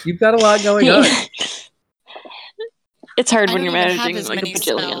 You've got a lot going on. It's hard I when don't you're even have managing as like a many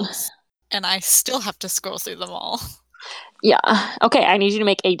bajillion. spells, and I still have to scroll through them all. Yeah. Okay, I need you to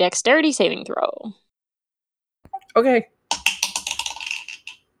make a dexterity saving throw. Okay.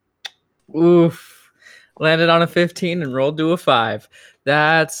 Oof. Landed on a 15 and rolled to a 5.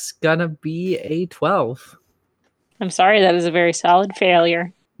 That's gonna be a 12. I'm sorry, that is a very solid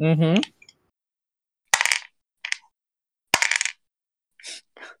failure. Mm-hmm.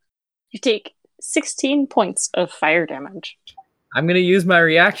 You take 16 points of fire damage. I'm gonna use my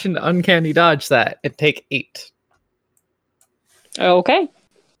reaction to uncanny dodge that and take 8. Okay.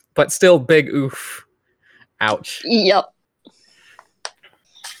 But still big oof. Ouch. Yep.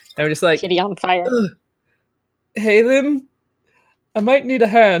 I'm just like, Kitty on fire. hey then, I might need a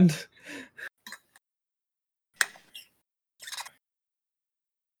hand.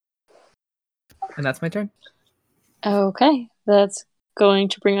 And that's my turn. Okay, that's going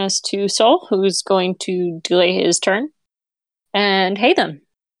to bring us to Sol, who's going to delay his turn. And Hayden.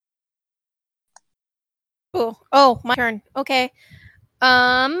 Cool. Oh, my turn. Okay.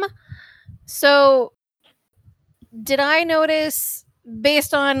 So did I notice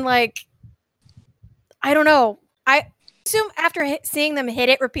based on like I don't know. I assume after seeing them hit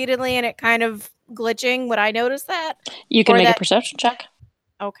it repeatedly and it kind of glitching, would I notice that? You can Or make that- a perception check.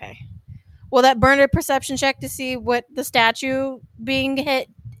 Okay. Will that burn a perception check to see what the statue being hit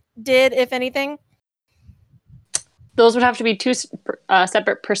did, if anything? Those would have to be 2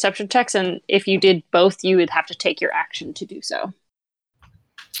 separate perception checks, and if you did both, you would have to take your action to do so.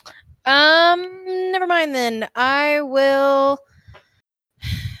 Never mind then. I will.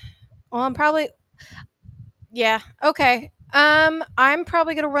 Well, I'm probably. Yeah. Okay. I'm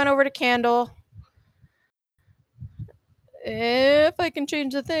probably gonna run over to Candle. If I can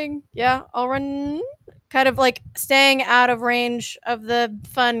change the thing, yeah, I'll run. Kind of like staying out of range of the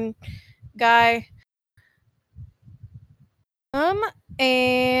fun guy.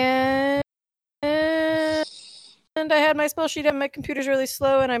 And I had my spell sheet up. My computer's really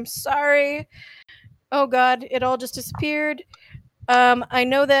slow, and I'm sorry. Oh God, it all just disappeared. I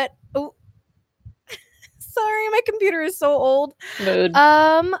know that. Oh, sorry, my computer is so old. Mood.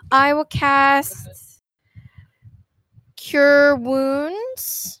 I will cast Cure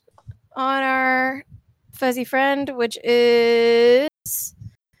Wounds on our fuzzy friend, which is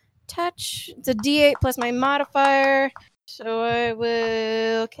touch. It's a D8 plus my modifier. So I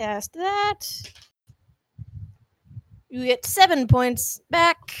will cast that. You get 7 points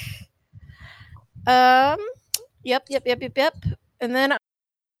back. Yep. And then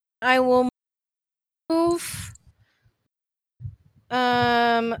I will move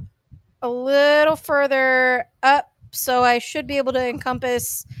a little further up, so I should be able to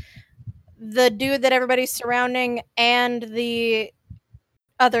encompass the dude that everybody's surrounding and the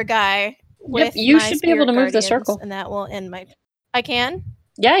other guy. With you my should be able to Spirit move the Guardians, circle. and that will end my. I can.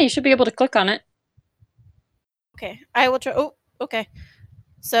 Yeah, you should be able to click on it. Okay, I will try. Oh, okay.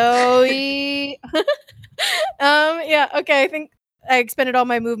 So yeah. Okay, I think I expended all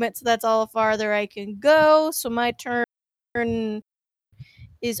my movement, so that's all farther I can go. So my turn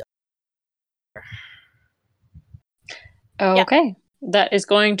is. Okay. That is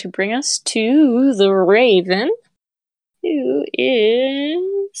going to bring us to the Raven, who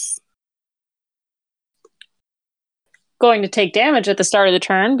is going to take damage at the start of the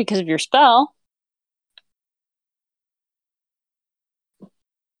turn because of your spell.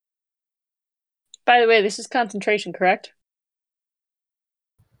 By the way, this is concentration, correct?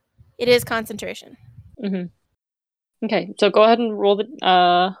 It is concentration. Mm-hmm. Okay, so go ahead and roll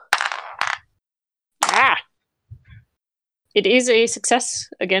the... It is a success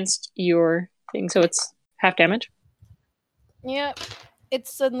against your thing, so it's half damage. Yep.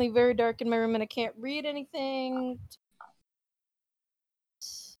 It's suddenly very dark in my room and I can't read anything.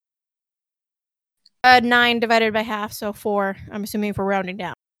 9 divided by half, so 4. I'm assuming for rounding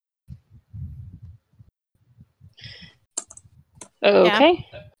down. Okay.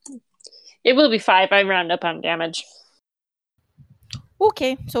 Yeah. It will be 5. I round up on damage.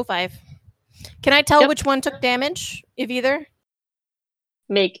 Okay, so 5. Can I tell which one took damage, if either?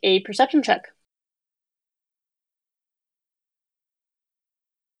 Make a perception check.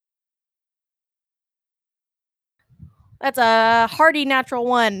 That's a hearty natural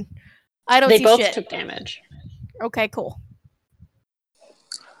 1. I don't see shit. They both took damage. Okay, cool.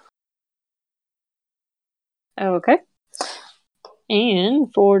 Okay.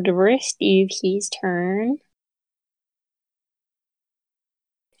 And for the rest of his turn...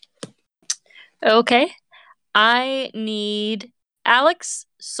 Okay. I need Alex,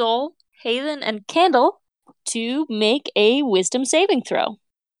 Sol, Haven, and Candle to make a wisdom saving throw.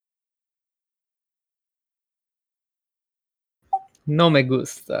 No me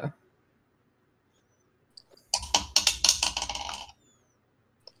gusta.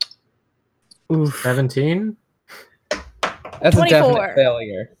 Oof. 17? That's 24. a definite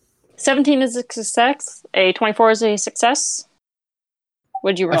failure. 17 is a success. A 24 is a success.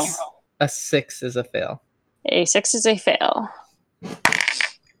 What'd you roll? A 6 is a fail. A 6 is a fail.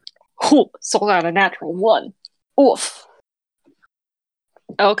 Ooh, Sol got a natural 1. Oof.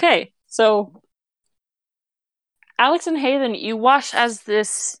 Okay, so Alex and Haven, you watch as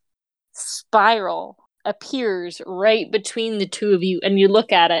this spiral appears right between the two of you, and you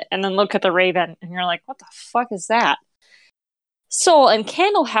look at it, and then look at the Raven, and you're like, what the fuck is that? Sol and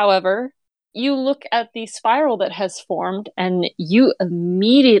Candle, however, you look at the spiral that has formed, and you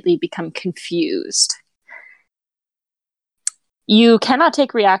immediately become confused. You cannot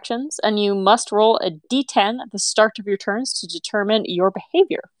take reactions, and you must roll a d10 at the start of your turns to determine your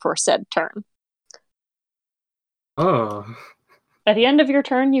behavior for said turn. Oh. At the end of your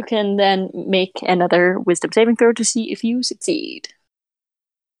turn, you can then make another wisdom saving throw to see if you succeed.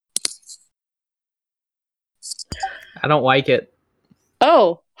 I don't like it.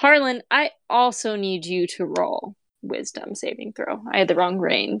 Oh, Harlan, I also need you to roll wisdom saving throw. I had the wrong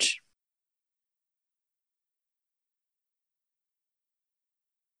range.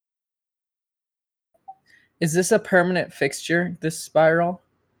 Is this a permanent fixture, this spiral?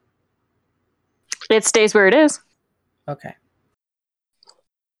 It stays where it is. Okay.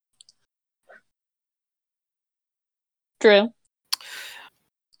 Drew.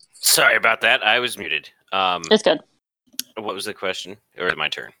 Sorry about that. I was muted. It's good. What was the question? Or is it my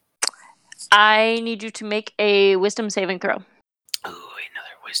turn? I need you to make a wisdom saving throw. Ooh,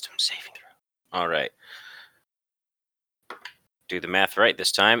 another wisdom saving throw. All right. Do the math right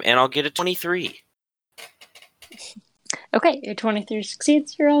this time, and I'll get a 23. Okay, your 23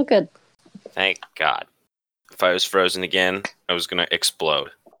 succeeds. You're all good. Thank God. If I was frozen again, I was going to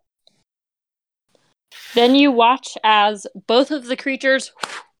explode. Then you watch as both of the creatures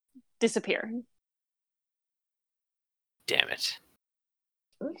disappear. Damn it.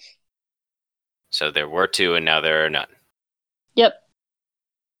 So there were 2, and now there are none. Yep.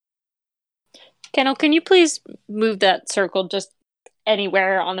 Kendall, can you please move that circle just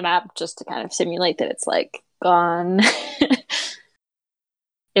anywhere on the map just to kind of simulate that it's, like, gone?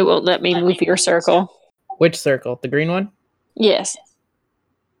 It won't let me move your circle. Which circle? The green one? Yes.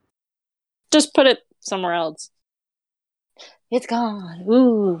 Just put it somewhere else. It's gone.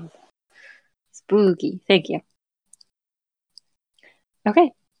 Ooh. Spooky. Thank you.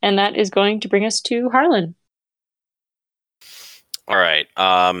 Okay. And that is going to bring us to Harlan. All right.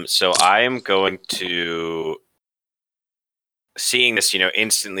 So I am going to, seeing this,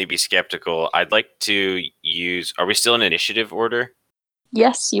 instantly be skeptical. I'd like to use. Are we still in initiative order?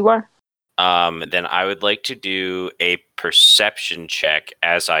 Yes, you are. Then I would like to do a perception check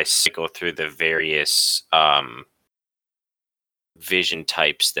as I cycle through the various vision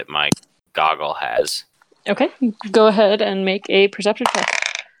types that my goggle has. Okay. Go ahead and make a perception check.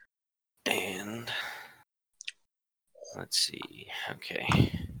 And let's see.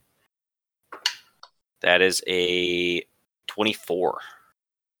 Okay. That is a 24.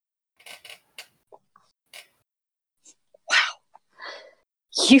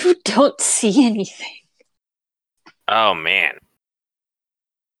 You don't see anything. Oh, man.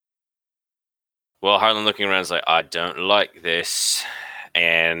 Well, Harlan looking around is like, I don't like this.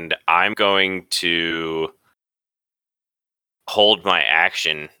 And I'm going to hold my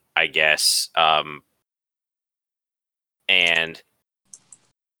action, I guess. And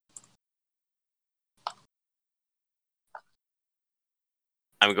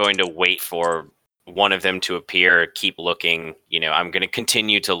I'm going to wait for one of them to appear, keep looking. I'm going to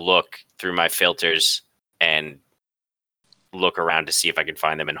continue to look through my filters and look around to see if I can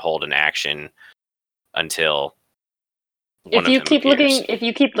find them and hold an action until one of them appears. If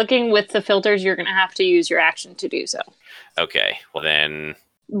you keep looking with the filters, you're going to have to use your action to do so. Okay, well then.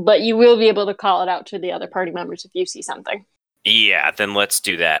 But you will be able to call it out to the other party members if you see something. Yeah, then let's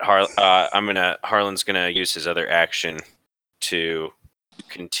do that. Harlan's gonna use his other action to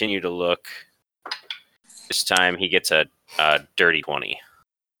continue to look. This time he gets a dirty 20.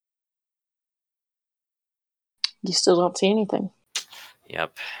 You still don't see anything.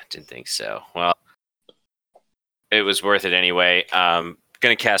 Yep, didn't think so. Well, it was worth it anyway.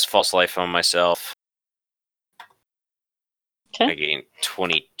 Gonna cast False Life on myself. Okay. I gain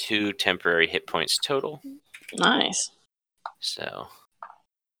 22 temporary hit points total. Nice. So,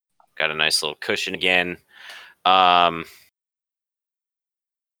 got a nice little cushion again.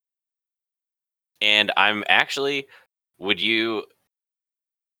 And I'm actually, if you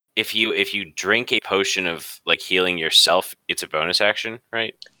drink a potion of like healing yourself, it's a bonus action,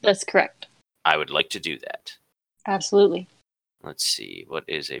 right? That's correct. I would like to do that. Absolutely. Let's see. What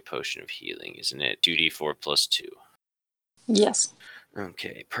is a potion of healing? Isn't it 2d4 plus 2? Yes.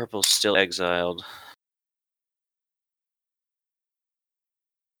 Okay. Purple's still exiled.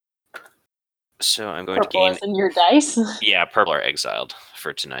 So I'm going Purple to gain. is in your dice? Yeah, purple are exiled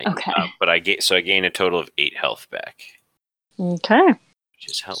for tonight. Okay. But I gain a total of 8 health back. Okay. Which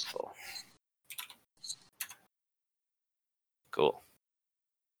is helpful. Cool.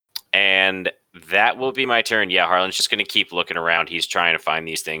 And that will be my turn. Yeah, Harlan's just going to keep looking around. He's trying to find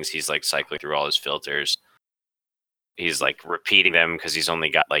these things. He's like cycling through all his filters. He's like repeating them because he's only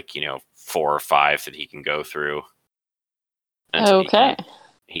got 4 or 5 that he can go through. And so okay.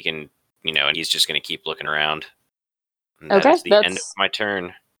 He can, and he's just going to keep looking around. And Okay, that's the end of my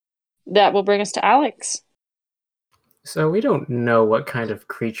turn. That will bring us to Alex. So we don't know what kind of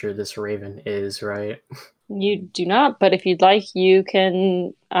creature this raven is, right? You do not, but if you'd like, you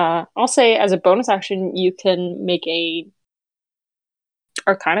can, I'll say as a bonus action, you can make a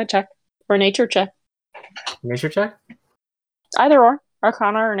Arcana check or Nature check. Nature check? Either or,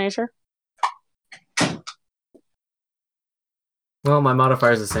 Arcana or Nature. Well, my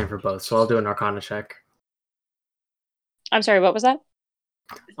modifier is the same for both, so I'll do an Arcana check. I'm sorry, what was that?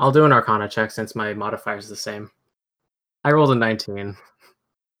 I'll do an Arcana check since my modifier is the same. I rolled a 19.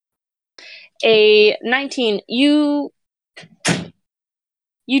 A 19. You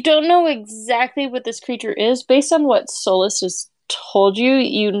don't know exactly what this creature is. Based on what Solus has told you,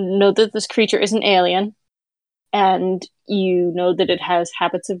 you know that this creature is an alien. And you know that it has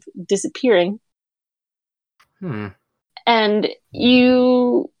habits of disappearing. And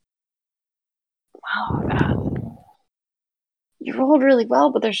you... Oh, God. You rolled really well,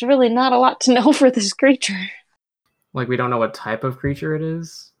 but there's really not a lot to know for this creature. Like, we don't know what type of creature it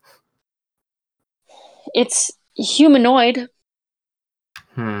is? It's humanoid.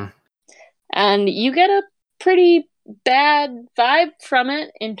 And you get a pretty bad vibe from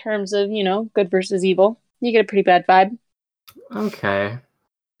it in terms of, good versus evil. You get a pretty bad vibe. Okay.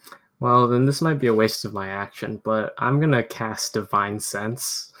 Well, then this might be a waste of my action, but I'm going to cast Divine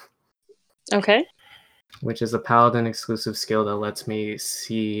Sense. Okay. Which is a paladin exclusive skill that lets me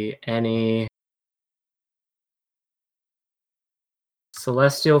see any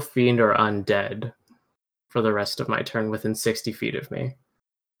celestial, fiend, or undead for the rest of my turn within 60 feet of me.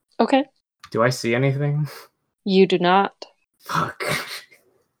 Okay. Do I see anything? You do not. Fuck.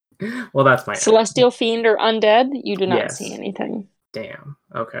 Well, that's my Celestial, fiend, or undead, you do not Yes. see anything. Damn.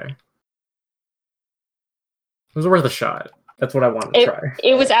 Okay. It was worth a shot. That's what I wanted to try.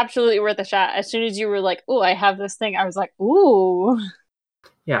 It was absolutely worth a shot. As soon as you were like, "Ooh, I have this thing," I was like, "Ooh."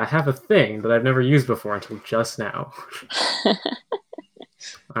 Yeah, I have a thing that I've never used before until just now.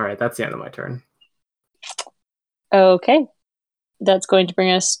 All right, that's the end of my turn. Okay. That's going to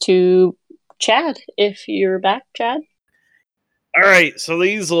bring us to Chad, if you're back, Chad. All right, so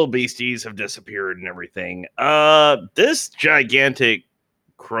these little beasties have disappeared and everything. This gigantic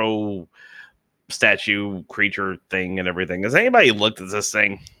crow statue creature thing and everything. Has anybody looked at this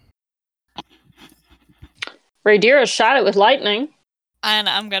thing? Rhaedyra shot it with lightning. And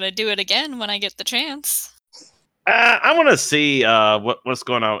I'm gonna do it again when I get the chance. I want to see what's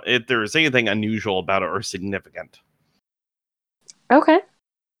going on. If there's anything unusual about it or significant. Okay.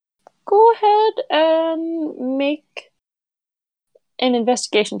 Go ahead and make an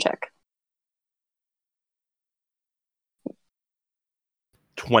investigation check.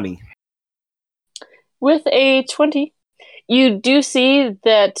 20. With a 20, you do see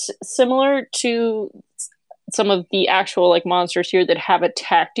that similar to some of the actual like monsters here that have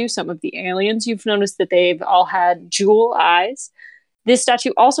attacked you, some of the aliens, you've noticed that they've all had jewel eyes. This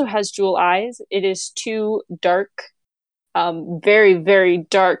statue also has jewel eyes. It is two dark, very, very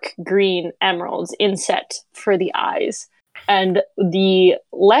dark green emeralds inset for the eyes. And the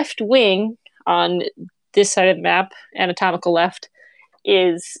left wing on this side of the map, anatomical left,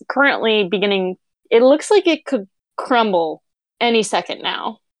 is currently beginning. It looks like it could crumble any second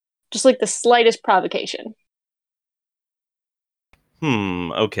now. Just like the slightest provocation.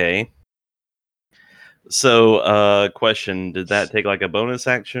 Okay. So, question, did that take like a bonus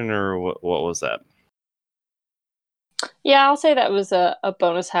action or what was that? Yeah, I'll say that was a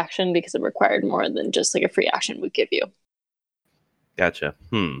bonus action because it required more than just like a free action would give you. Gotcha.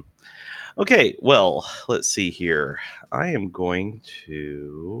 Okay, well, let's see here. I am going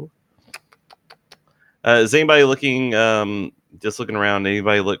to... is anybody looking, just looking around,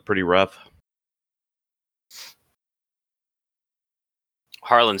 anybody look pretty rough?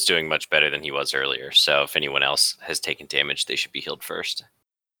 Harlan's doing much better than he was earlier, so if anyone else has taken damage, they should be healed first.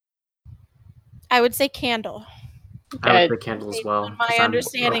 I would say Candle. I would say Candle as well. On my 'cause I'm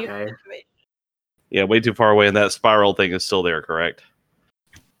understanding okay. of the situation. Yeah, way too far away, and that spiral thing is still there, correct?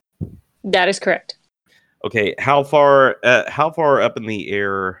 That is correct. Okay, how far up in the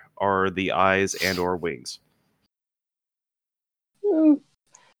air are the eyes and or wings?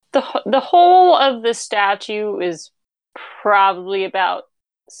 The whole of the statue is probably about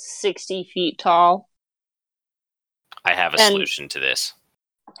 60 feet tall. I have a solution to this.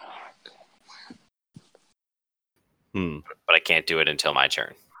 But I can't do it until my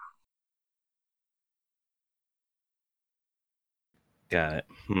turn. Got it.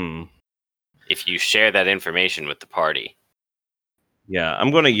 If you share that information with the party. Yeah,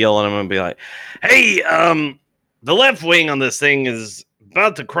 I'm going to yell at him and be like, hey, the left wing on this thing is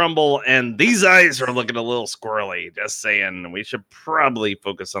about to crumble, and these eyes are looking a little squirrely. Just saying, we should probably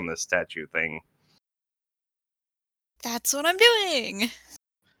focus on this statue thing. That's what I'm doing.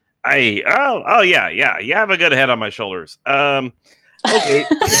 Oh yeah, you have a good head on my shoulders. Okay.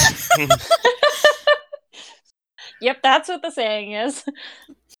 Yep, that's what the saying is.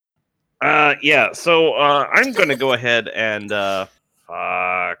 Yeah, so I'm gonna go ahead and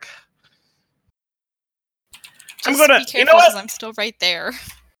fuck. Just be careful, you know what? because I'm still right there.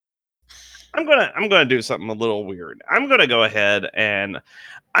 I'm gonna do something a little weird. I'm gonna go ahead and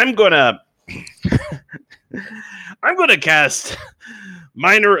I'm gonna cast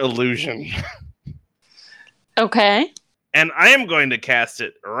Minor Illusion. Okay. And I am going to cast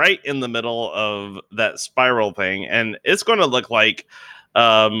it right in the middle of that spiral thing, and it's going to look like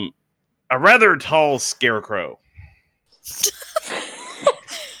a rather tall scarecrow.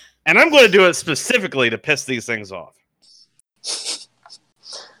 And I'm going to do it specifically to piss these things off.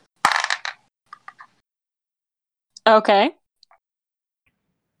 Okay.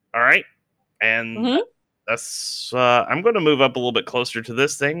 All right. And that's I'm going to move up a little bit closer to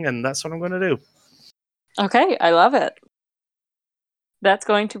this thing, and that's what I'm going to do. Okay, I love it. That's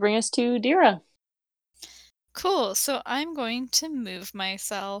going to bring us to Dira. Cool, so I'm going to move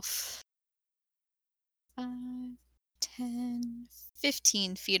myself 10,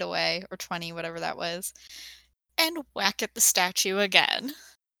 15 feet away, or 20, whatever that was, and whack at the statue again.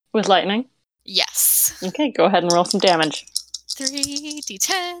 With lightning? Yes. Okay, go ahead and roll some damage.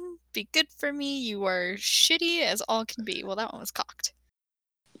 3d10. Be good for me. You are shitty as all can be. Well, that one was cocked.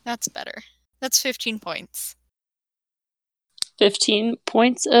 That's better. That's 15 points. 15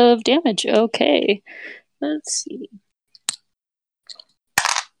 points of damage. Okay. Let's see.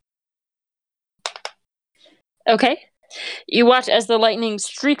 Okay. You watch as the lightning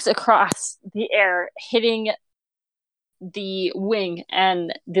streaks across the air, hitting the wing,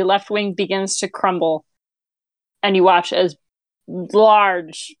 and the left wing begins to crumble. And you watch as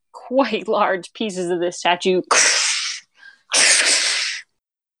large, quite large pieces of this statue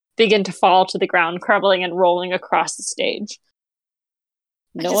begin to fall to the ground, crumbling and rolling across the stage.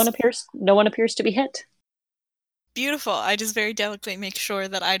 No one appears to be hit. Beautiful. I just very delicately make sure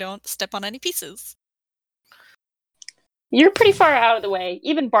that I don't step on any pieces. You're pretty far out of the way.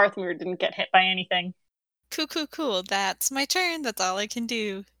 Even Barthmere didn't get hit by anything. Cool. That's my turn. That's all I can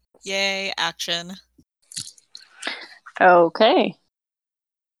do. Yay, action. Okay.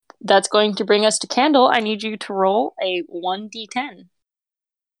 That's going to bring us to Candle. I need you to roll a 1d10.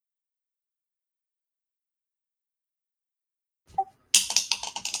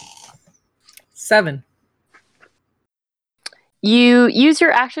 Seven. You use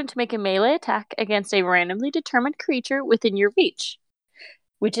your action to make a melee attack against a randomly determined creature within your reach,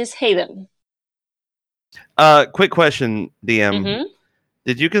 which is Hayden. Quick question, DM. Mm-hmm.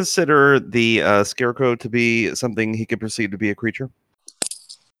 Did you consider the scarecrow to be something he could perceive to be a creature?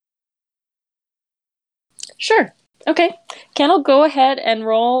 Sure. Okay. Candle, go ahead and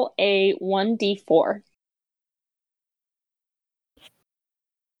roll a 1d4.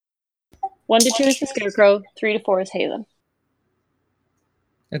 1 to 2 is the scarecrow, 3 to 4 is Hayden.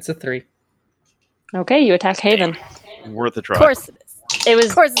 It's a 3. Okay, you attack Hayden. Worth a try. Of course it is. It was.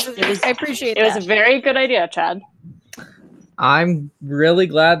 Of course it is. I appreciate It that. was a very good idea, Chad. I'm really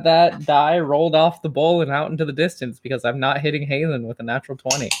glad that die rolled off the bowl and out into the distance because I'm not hitting Hayden with a natural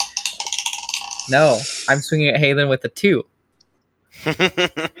 20. No, I'm swinging at Hayden with a 2.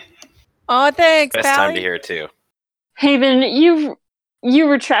 Oh, thanks, Best Pally. time to hear it too. Hayden, you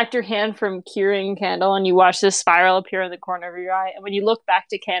retract your hand from curing Candle, and you watch this spiral appear in the corner of your eye. And when you look back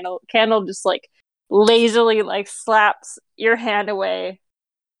to Candle just like lazily like slaps your hand away,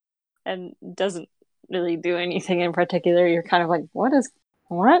 and doesn't really do anything in particular. You're kind of like, what?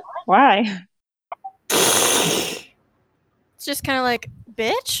 Why? It's just kind of like,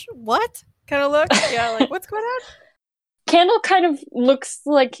 bitch, what? Kind of look. Yeah, like, what's going on? Candle kind of looks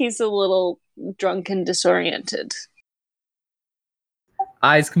like he's a little drunk and disoriented.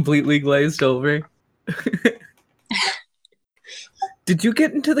 Eyes completely glazed over. Did you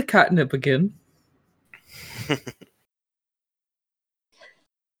get into the catnip again? Okay.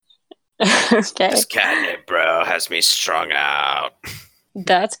 This catnip, bro, has me strung out.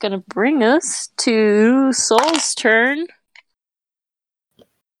 That's going to bring us to Soul's turn.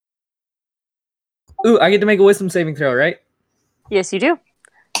 Ooh, I get to make a wisdom saving throw, right? Yes, you do.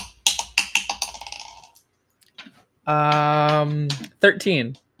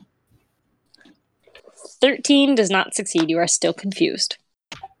 13. 13 does not succeed. You are still confused.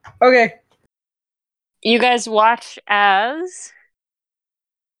 Okay. You guys watch as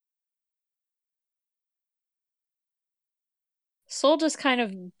Soul just kind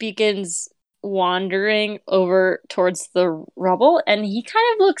of begins wandering over towards the rubble, and he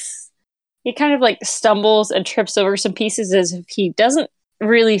kind of like stumbles and trips over some pieces as if he doesn't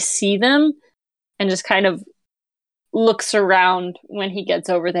really see them, and just kind of looks around when he gets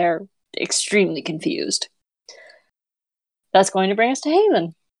over there, extremely confused. That's going to bring us to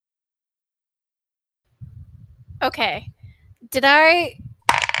Haven. Okay.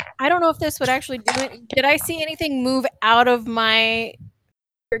 I don't know if this would actually do it. Did I see anything move out of my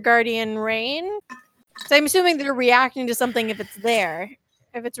guardian range? So I'm assuming they're reacting to something if it's there,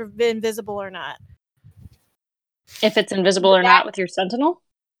 if it's invisible or not. If it's invisible or not with your sentinel?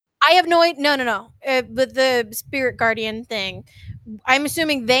 I have no idea. No. But the spirit guardian thing, I'm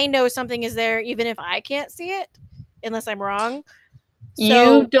assuming they know something is there even if I can't see it, unless I'm wrong.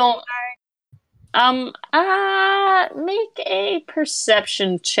 You don't. Make a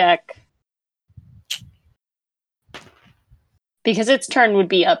perception check. Because its turn would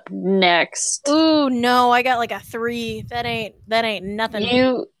be up next. Ooh, no, I got like a 3. That ain't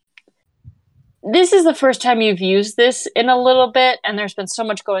nothing. This is the first time you've used this in a little bit, and there's been so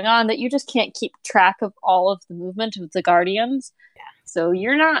much going on that you just can't keep track of all of the movement of the Guardians. Yeah. So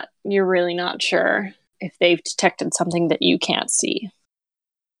you're really not sure if they've detected something that you can't see.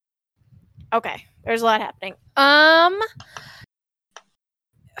 Okay, there's a lot happening.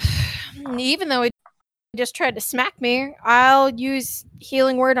 Even though it just tried to smack me, I'll use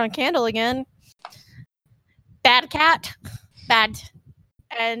Healing Word on Candle again. Bad cat. Bad.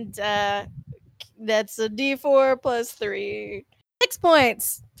 And that's a D4 plus 3. 6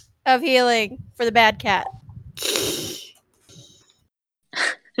 points. of healing for the bad cat.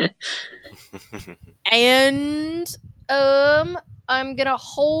 And I'm gonna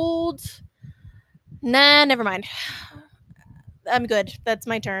hold. Nah, never mind. I'm good. That's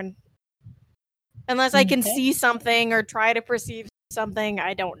my turn. Unless I can Okay. see something or try to perceive something,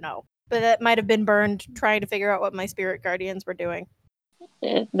 I don't know. But that might have been burned trying to figure out what my spirit guardians were doing.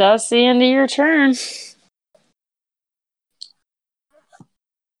 That's the end of your turn.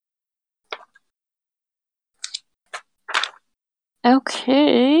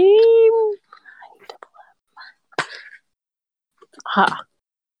 Okay. Ha.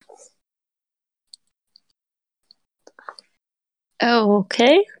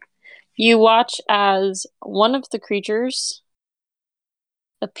 Okay. You watch as one of the creatures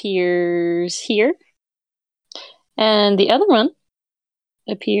appears here, and the other one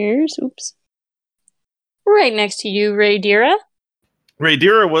appears, right next to you, Rhaedyra.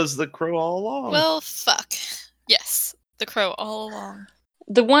 Rhaedyra was the crow all along. Well, fuck. Yes, the crow all along.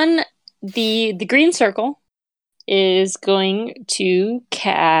 The one, the green circle is going to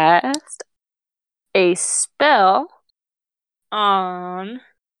cast a spell on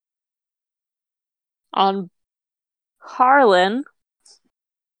Harlan.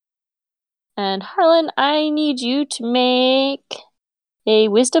 And Harlan, I need you to make a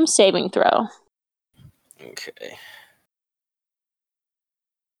wisdom saving throw. Okay.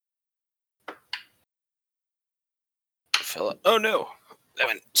 Oh no! That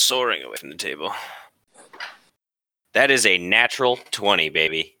went soaring away from the table. That is a natural 20,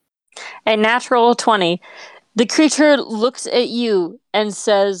 baby. A natural 20. The creature looks at you and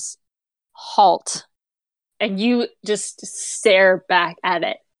says, halt. And you just stare back at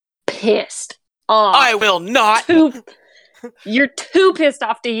it, pissed off. I will not! You're too pissed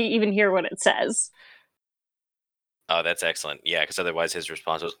off to even hear what it says. Oh, that's excellent. Yeah, because otherwise his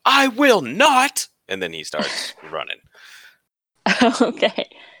response was, I will not! And then he starts running. Okay.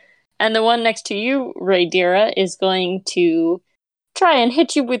 And the one next to you, Rhaedyra, is going to try and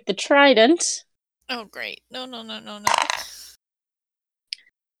hit you with the trident. Oh, great. No.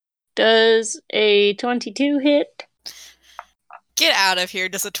 Does a 22 hit? Get out of here.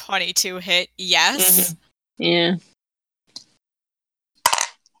 Does a 22 hit? Yes. Yeah.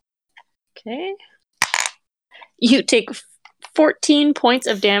 Okay. You take 14 points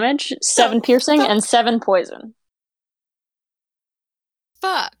of damage, 7 piercing, and 7 poison.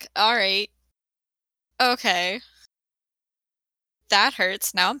 Fuck. Alright. Okay. That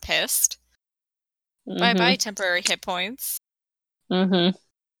hurts. Now I'm pissed. Bye-bye, temporary hit points.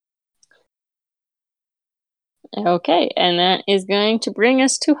 Okay, and that is going to bring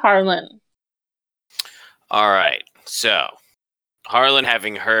us to Harlan. Alright, so Harlan,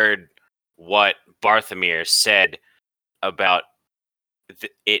 having heard what Barthomir said about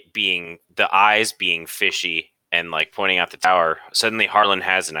it being, the eyes being fishy and like pointing out the tower, suddenly Harlan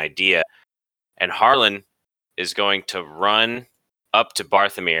has an idea. And Harlan is going to run up to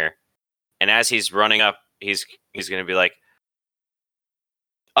Barthomir, and as he's running up, he's going to be like,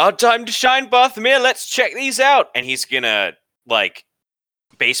 "Oh, time to shine, Barthomir. Let's check these out." And he's going to like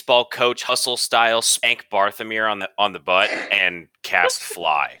baseball coach hustle style spank Barthomir on the butt and cast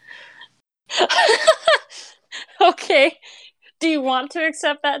fly. Okay. Do you want to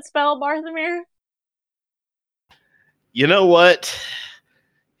accept that spell, Barthomir? You know what?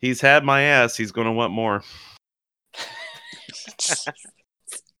 He's had my ass. He's going to want more.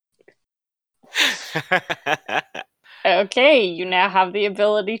 Okay, you now have the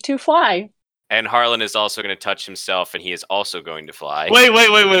ability to fly. And Harlan is also going to touch himself, and he is also going to fly.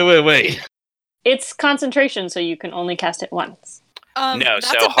 Wait. It's concentration, so you can only cast it once. No, that's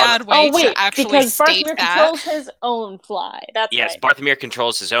so a bad way to actually because state Barthomir that. controls his own fly. That's Yes, right. Barthomir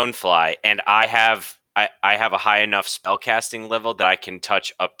controls his own fly, and I have a high enough spellcasting level that I can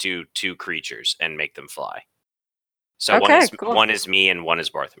touch up to 2 creatures and make them fly. So Okay, cool. one is me and one is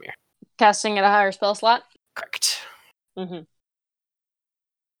Barthomir. Casting at a higher spell slot? Correct. Mm-hmm.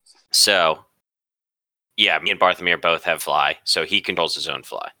 So, yeah, me and Barthomir both have fly, so he controls his own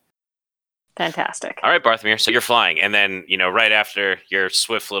fly. Fantastic. All right, Barthomir, so you're flying, and then, right after your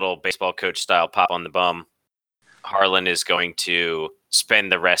swift little baseball coach style pop on the bum, Harlan is going to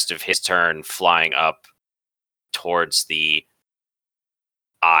spend the rest of his turn flying up towards the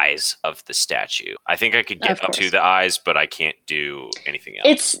eyes of the statue. I think I could get up to the eyes, but I can't do anything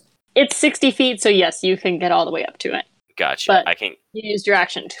else. It's 60 feet, so yes, you can get all the way up to it. Gotcha. But I can. You used your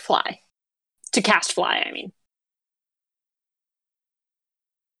action to fly. To cast fly, I mean.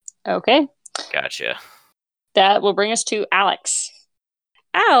 Okay. Gotcha. That will bring us to Alex.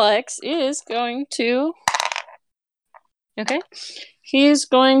 Alex is going to... Okay. He's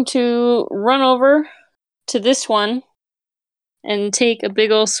going to run over to this one and take a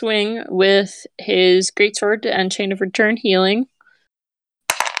big ol' swing with his greatsword and Chain of Return healing.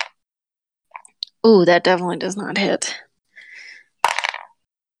 Ooh, that definitely does not hit.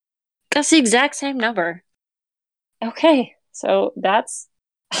 That's the exact same number. Okay, so that's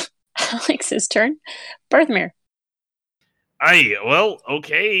Alex's turn. Berthmere.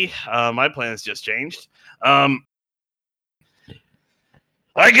 Okay. My plans just changed.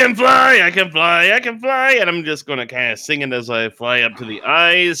 I can fly, and I'm just going to kind of sing it as I fly up to the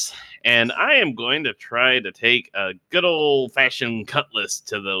eyes, and I am going to try to take a good old-fashioned cutlass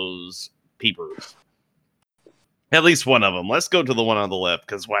to those peepers. At least one of them. Let's go to the one on the left,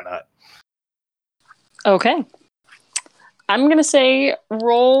 because why not? Okay. I'm going to say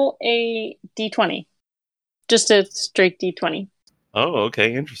roll a d20. Just a straight d20. Oh,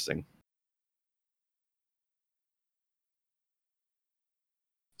 okay, interesting.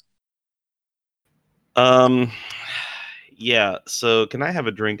 Yeah, so can I have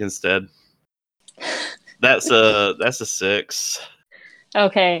a drink instead? That's a 6.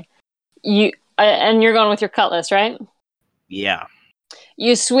 Okay. And you're going with your cutlass, right? Yeah.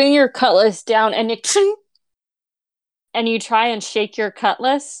 You swing your cutlass down and and you try and shake your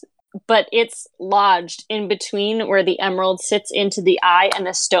cutlass, but it's lodged in between where the emerald sits into the eye and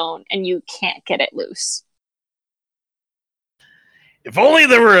the stone, and you can't get it loose. If only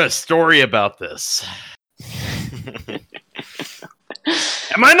there were a story about this.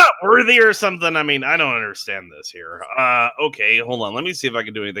 Am I not worthy or something? I mean, I don't understand this here. Okay, hold on. Let me see if I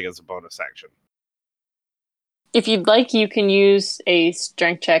can do anything as a bonus action. If you'd like, you can use a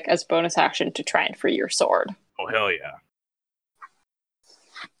strength check as bonus action to try and free your sword. Oh, hell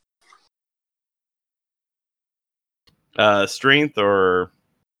yeah. Strength or...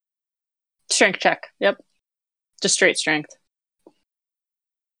 Strength check, yep. Just straight strength.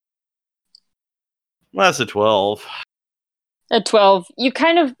 Well, that's a 12. At 12, you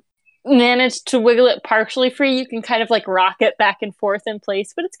kind of manage to wiggle it partially free. You can kind of like rock it back and forth in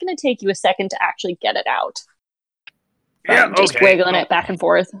place, but it's going to take you a second to actually get it out. Yeah, just okay. wiggling it back and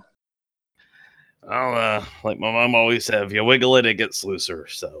forth. I'll, like my mom always said, if you wiggle it, it gets looser.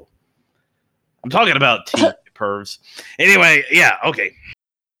 So I'm talking about teeth, pervs. Anyway, yeah, okay.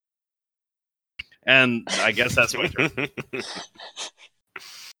 And I guess that's my turn.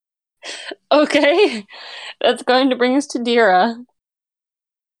 Okay, that's going to bring us to Dira.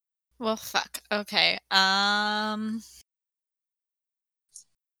 Well, fuck. Okay.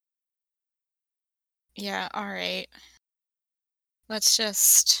 Yeah, alright. Let's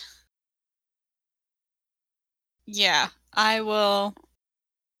just... Yeah, I will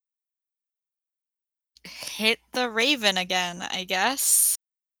hit the raven again, I guess.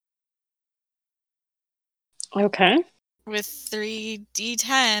 Okay. With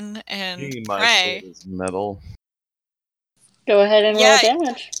 3d10 and Gee, my pray. sword is metal. Go ahead and roll Yeah.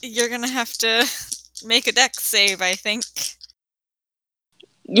 damage. You're gonna have to make a dex save, I think.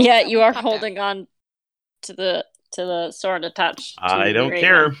 Yeah, you are Pop holding on to the sword attached to I the don't raven.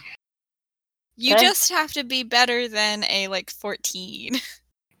 care. You Okay. just have to be better than a, 14.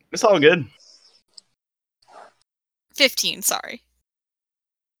 It's all good. 15, sorry.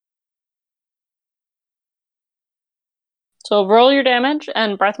 So roll your damage,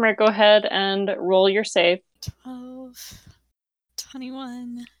 and Breathmare, go ahead and roll your save. 12,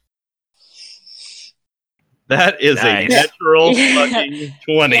 21. That is Nice. a natural Yeah. fucking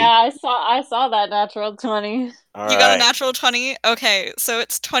 20. Yeah, I saw that natural 20. All You got a right. natural 20? Okay, so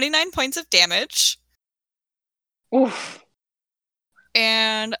it's 29 points of damage. Oof.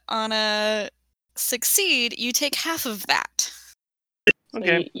 And on a succeed, you take half of that. So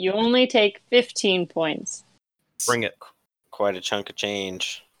Okay. you only take 15 points. Bring it. Quite a chunk of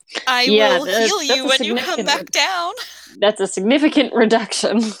change. I Yeah, will that's- heal that's you a when you come significant back down. That's a significant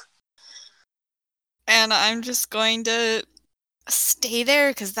reduction. And I'm just going to stay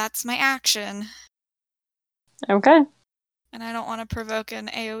there because that's my action. Okay. And I don't want to provoke an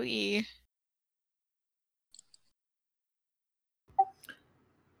AoE.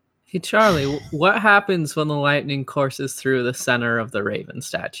 Hey, Charlie, what happens when the lightning courses through the center of the raven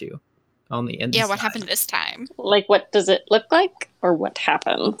statue on the inside? Yeah, what happened this time? Like, what does it look like, or what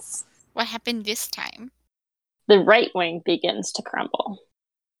happens? What happened this time? The right wing begins to crumble.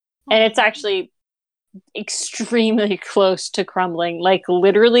 And it's actually extremely close to crumbling. Like,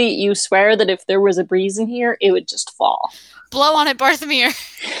 literally, you swear that if there was a breeze in here, it would just fall. Blow on it, Barthomir!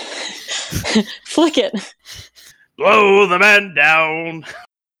 Flick it. Blow the man down.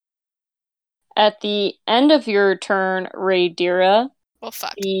 At the end of your turn, Rhaedyra, Well,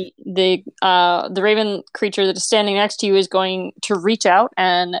 fuck. The raven creature that is standing next to you is going to reach out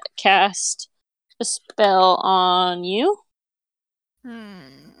and cast a spell on you. I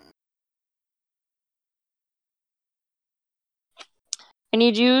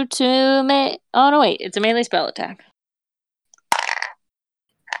need you to oh no, wait, it's a melee spell attack.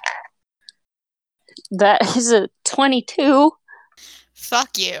 That is a 22.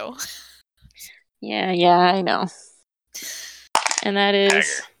 Fuck you. Yeah, I know. And that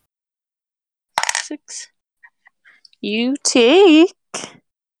is 6. You take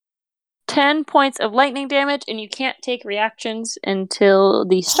 10 points of lightning damage, and you can't take reactions until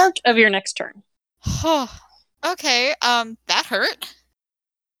the start of your next turn. Okay, that hurt.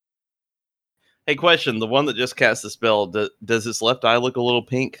 Hey, question. The one that just cast the spell, does its left eye look a little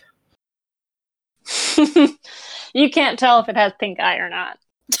pink? You can't tell if it has pink eye or not.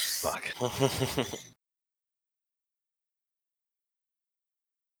 Fuck.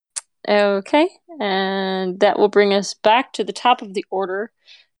 Okay, and that will bring us back to the top of the order.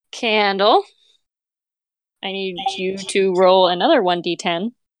 Candle, I need you to roll another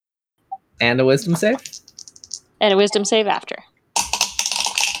 1d10. And a wisdom save? And a wisdom save after.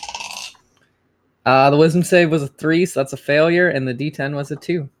 The wisdom save was a 3, so that's a failure, and the d10 was a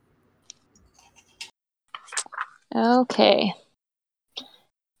 2. Okay.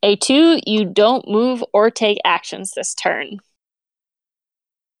 A 2, you don't move or take actions this turn.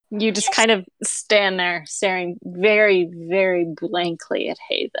 You just kind of stand there staring very, very blankly at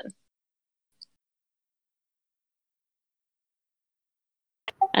Haven.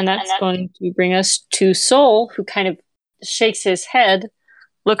 And that's going to bring us to Soul, who kind of shakes his head,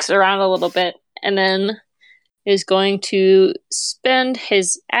 looks around a little bit, and then is going to spend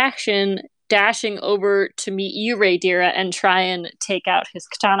his action dashing over to meet you, Rhaedyra, and try and take out his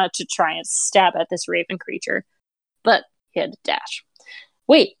katana to try and stab at this raven creature. But he had to dash.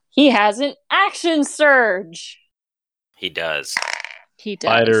 Wait, he has an action surge! He does. He does.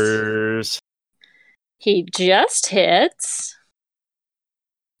 Fighters. He just hits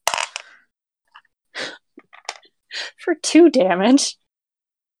for 2 damage.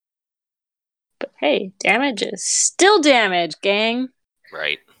 But hey, damage is still damage, gang.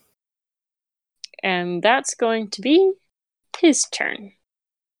 Right. And that's going to be his turn.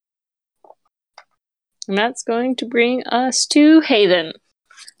 And that's going to bring us to Haven.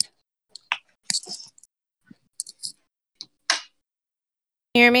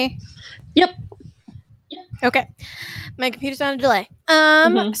 Hear me? Yep. Okay. My computer's on a delay.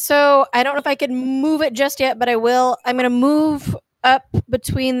 Mhm. So I don't know if I can move it just yet, but I will. I'm gonna move up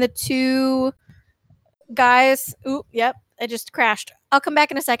between the 2 guys. Oop, yep. I just crashed. I'll come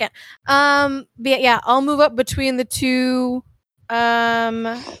back in a second. But yeah, I'll move up between the 2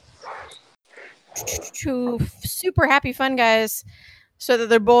 2 super happy fun guys so that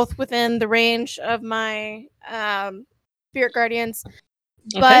they're both within the range of my spirit guardians.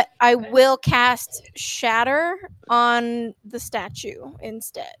 But I will cast Shatter on the statue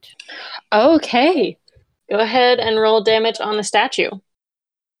instead. Okay. Go ahead and roll damage on the statue.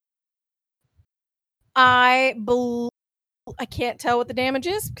 I can't tell what the damage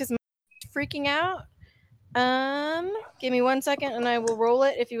is because I'm freaking out. Give me 1 second and I will roll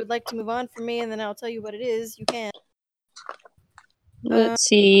it. If you would like to move on from me, and then I'll tell you what it is, you can. Let's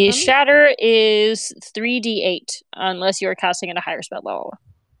see. Shatter is 3d8, unless you're casting at a higher spell level.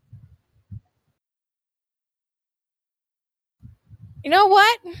 You know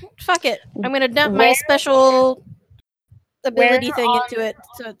what? Fuck it. I'm gonna dump my special ability thing into it.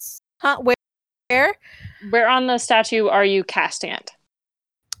 So it's where? Where on the statue are you casting it?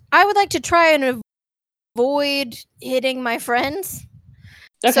 I would like to try and avoid hitting my friends.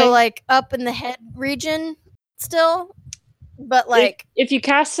 Okay. So like up in the head region still. But like if you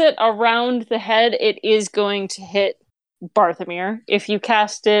cast it around the head, it is going to hit Barthomir. If you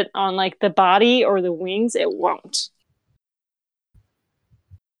cast it on like the body or the wings, it won't.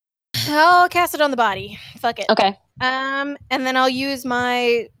 I'll cast it on the body. Fuck it. Okay. And then I'll use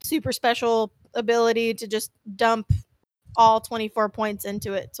my super special ability to just dump all 24 points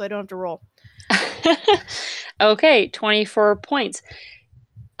into it so I don't have to roll. Okay, 24 points.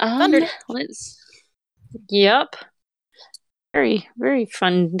 Yep. Very, very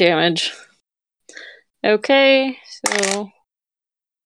fun damage. Okay, so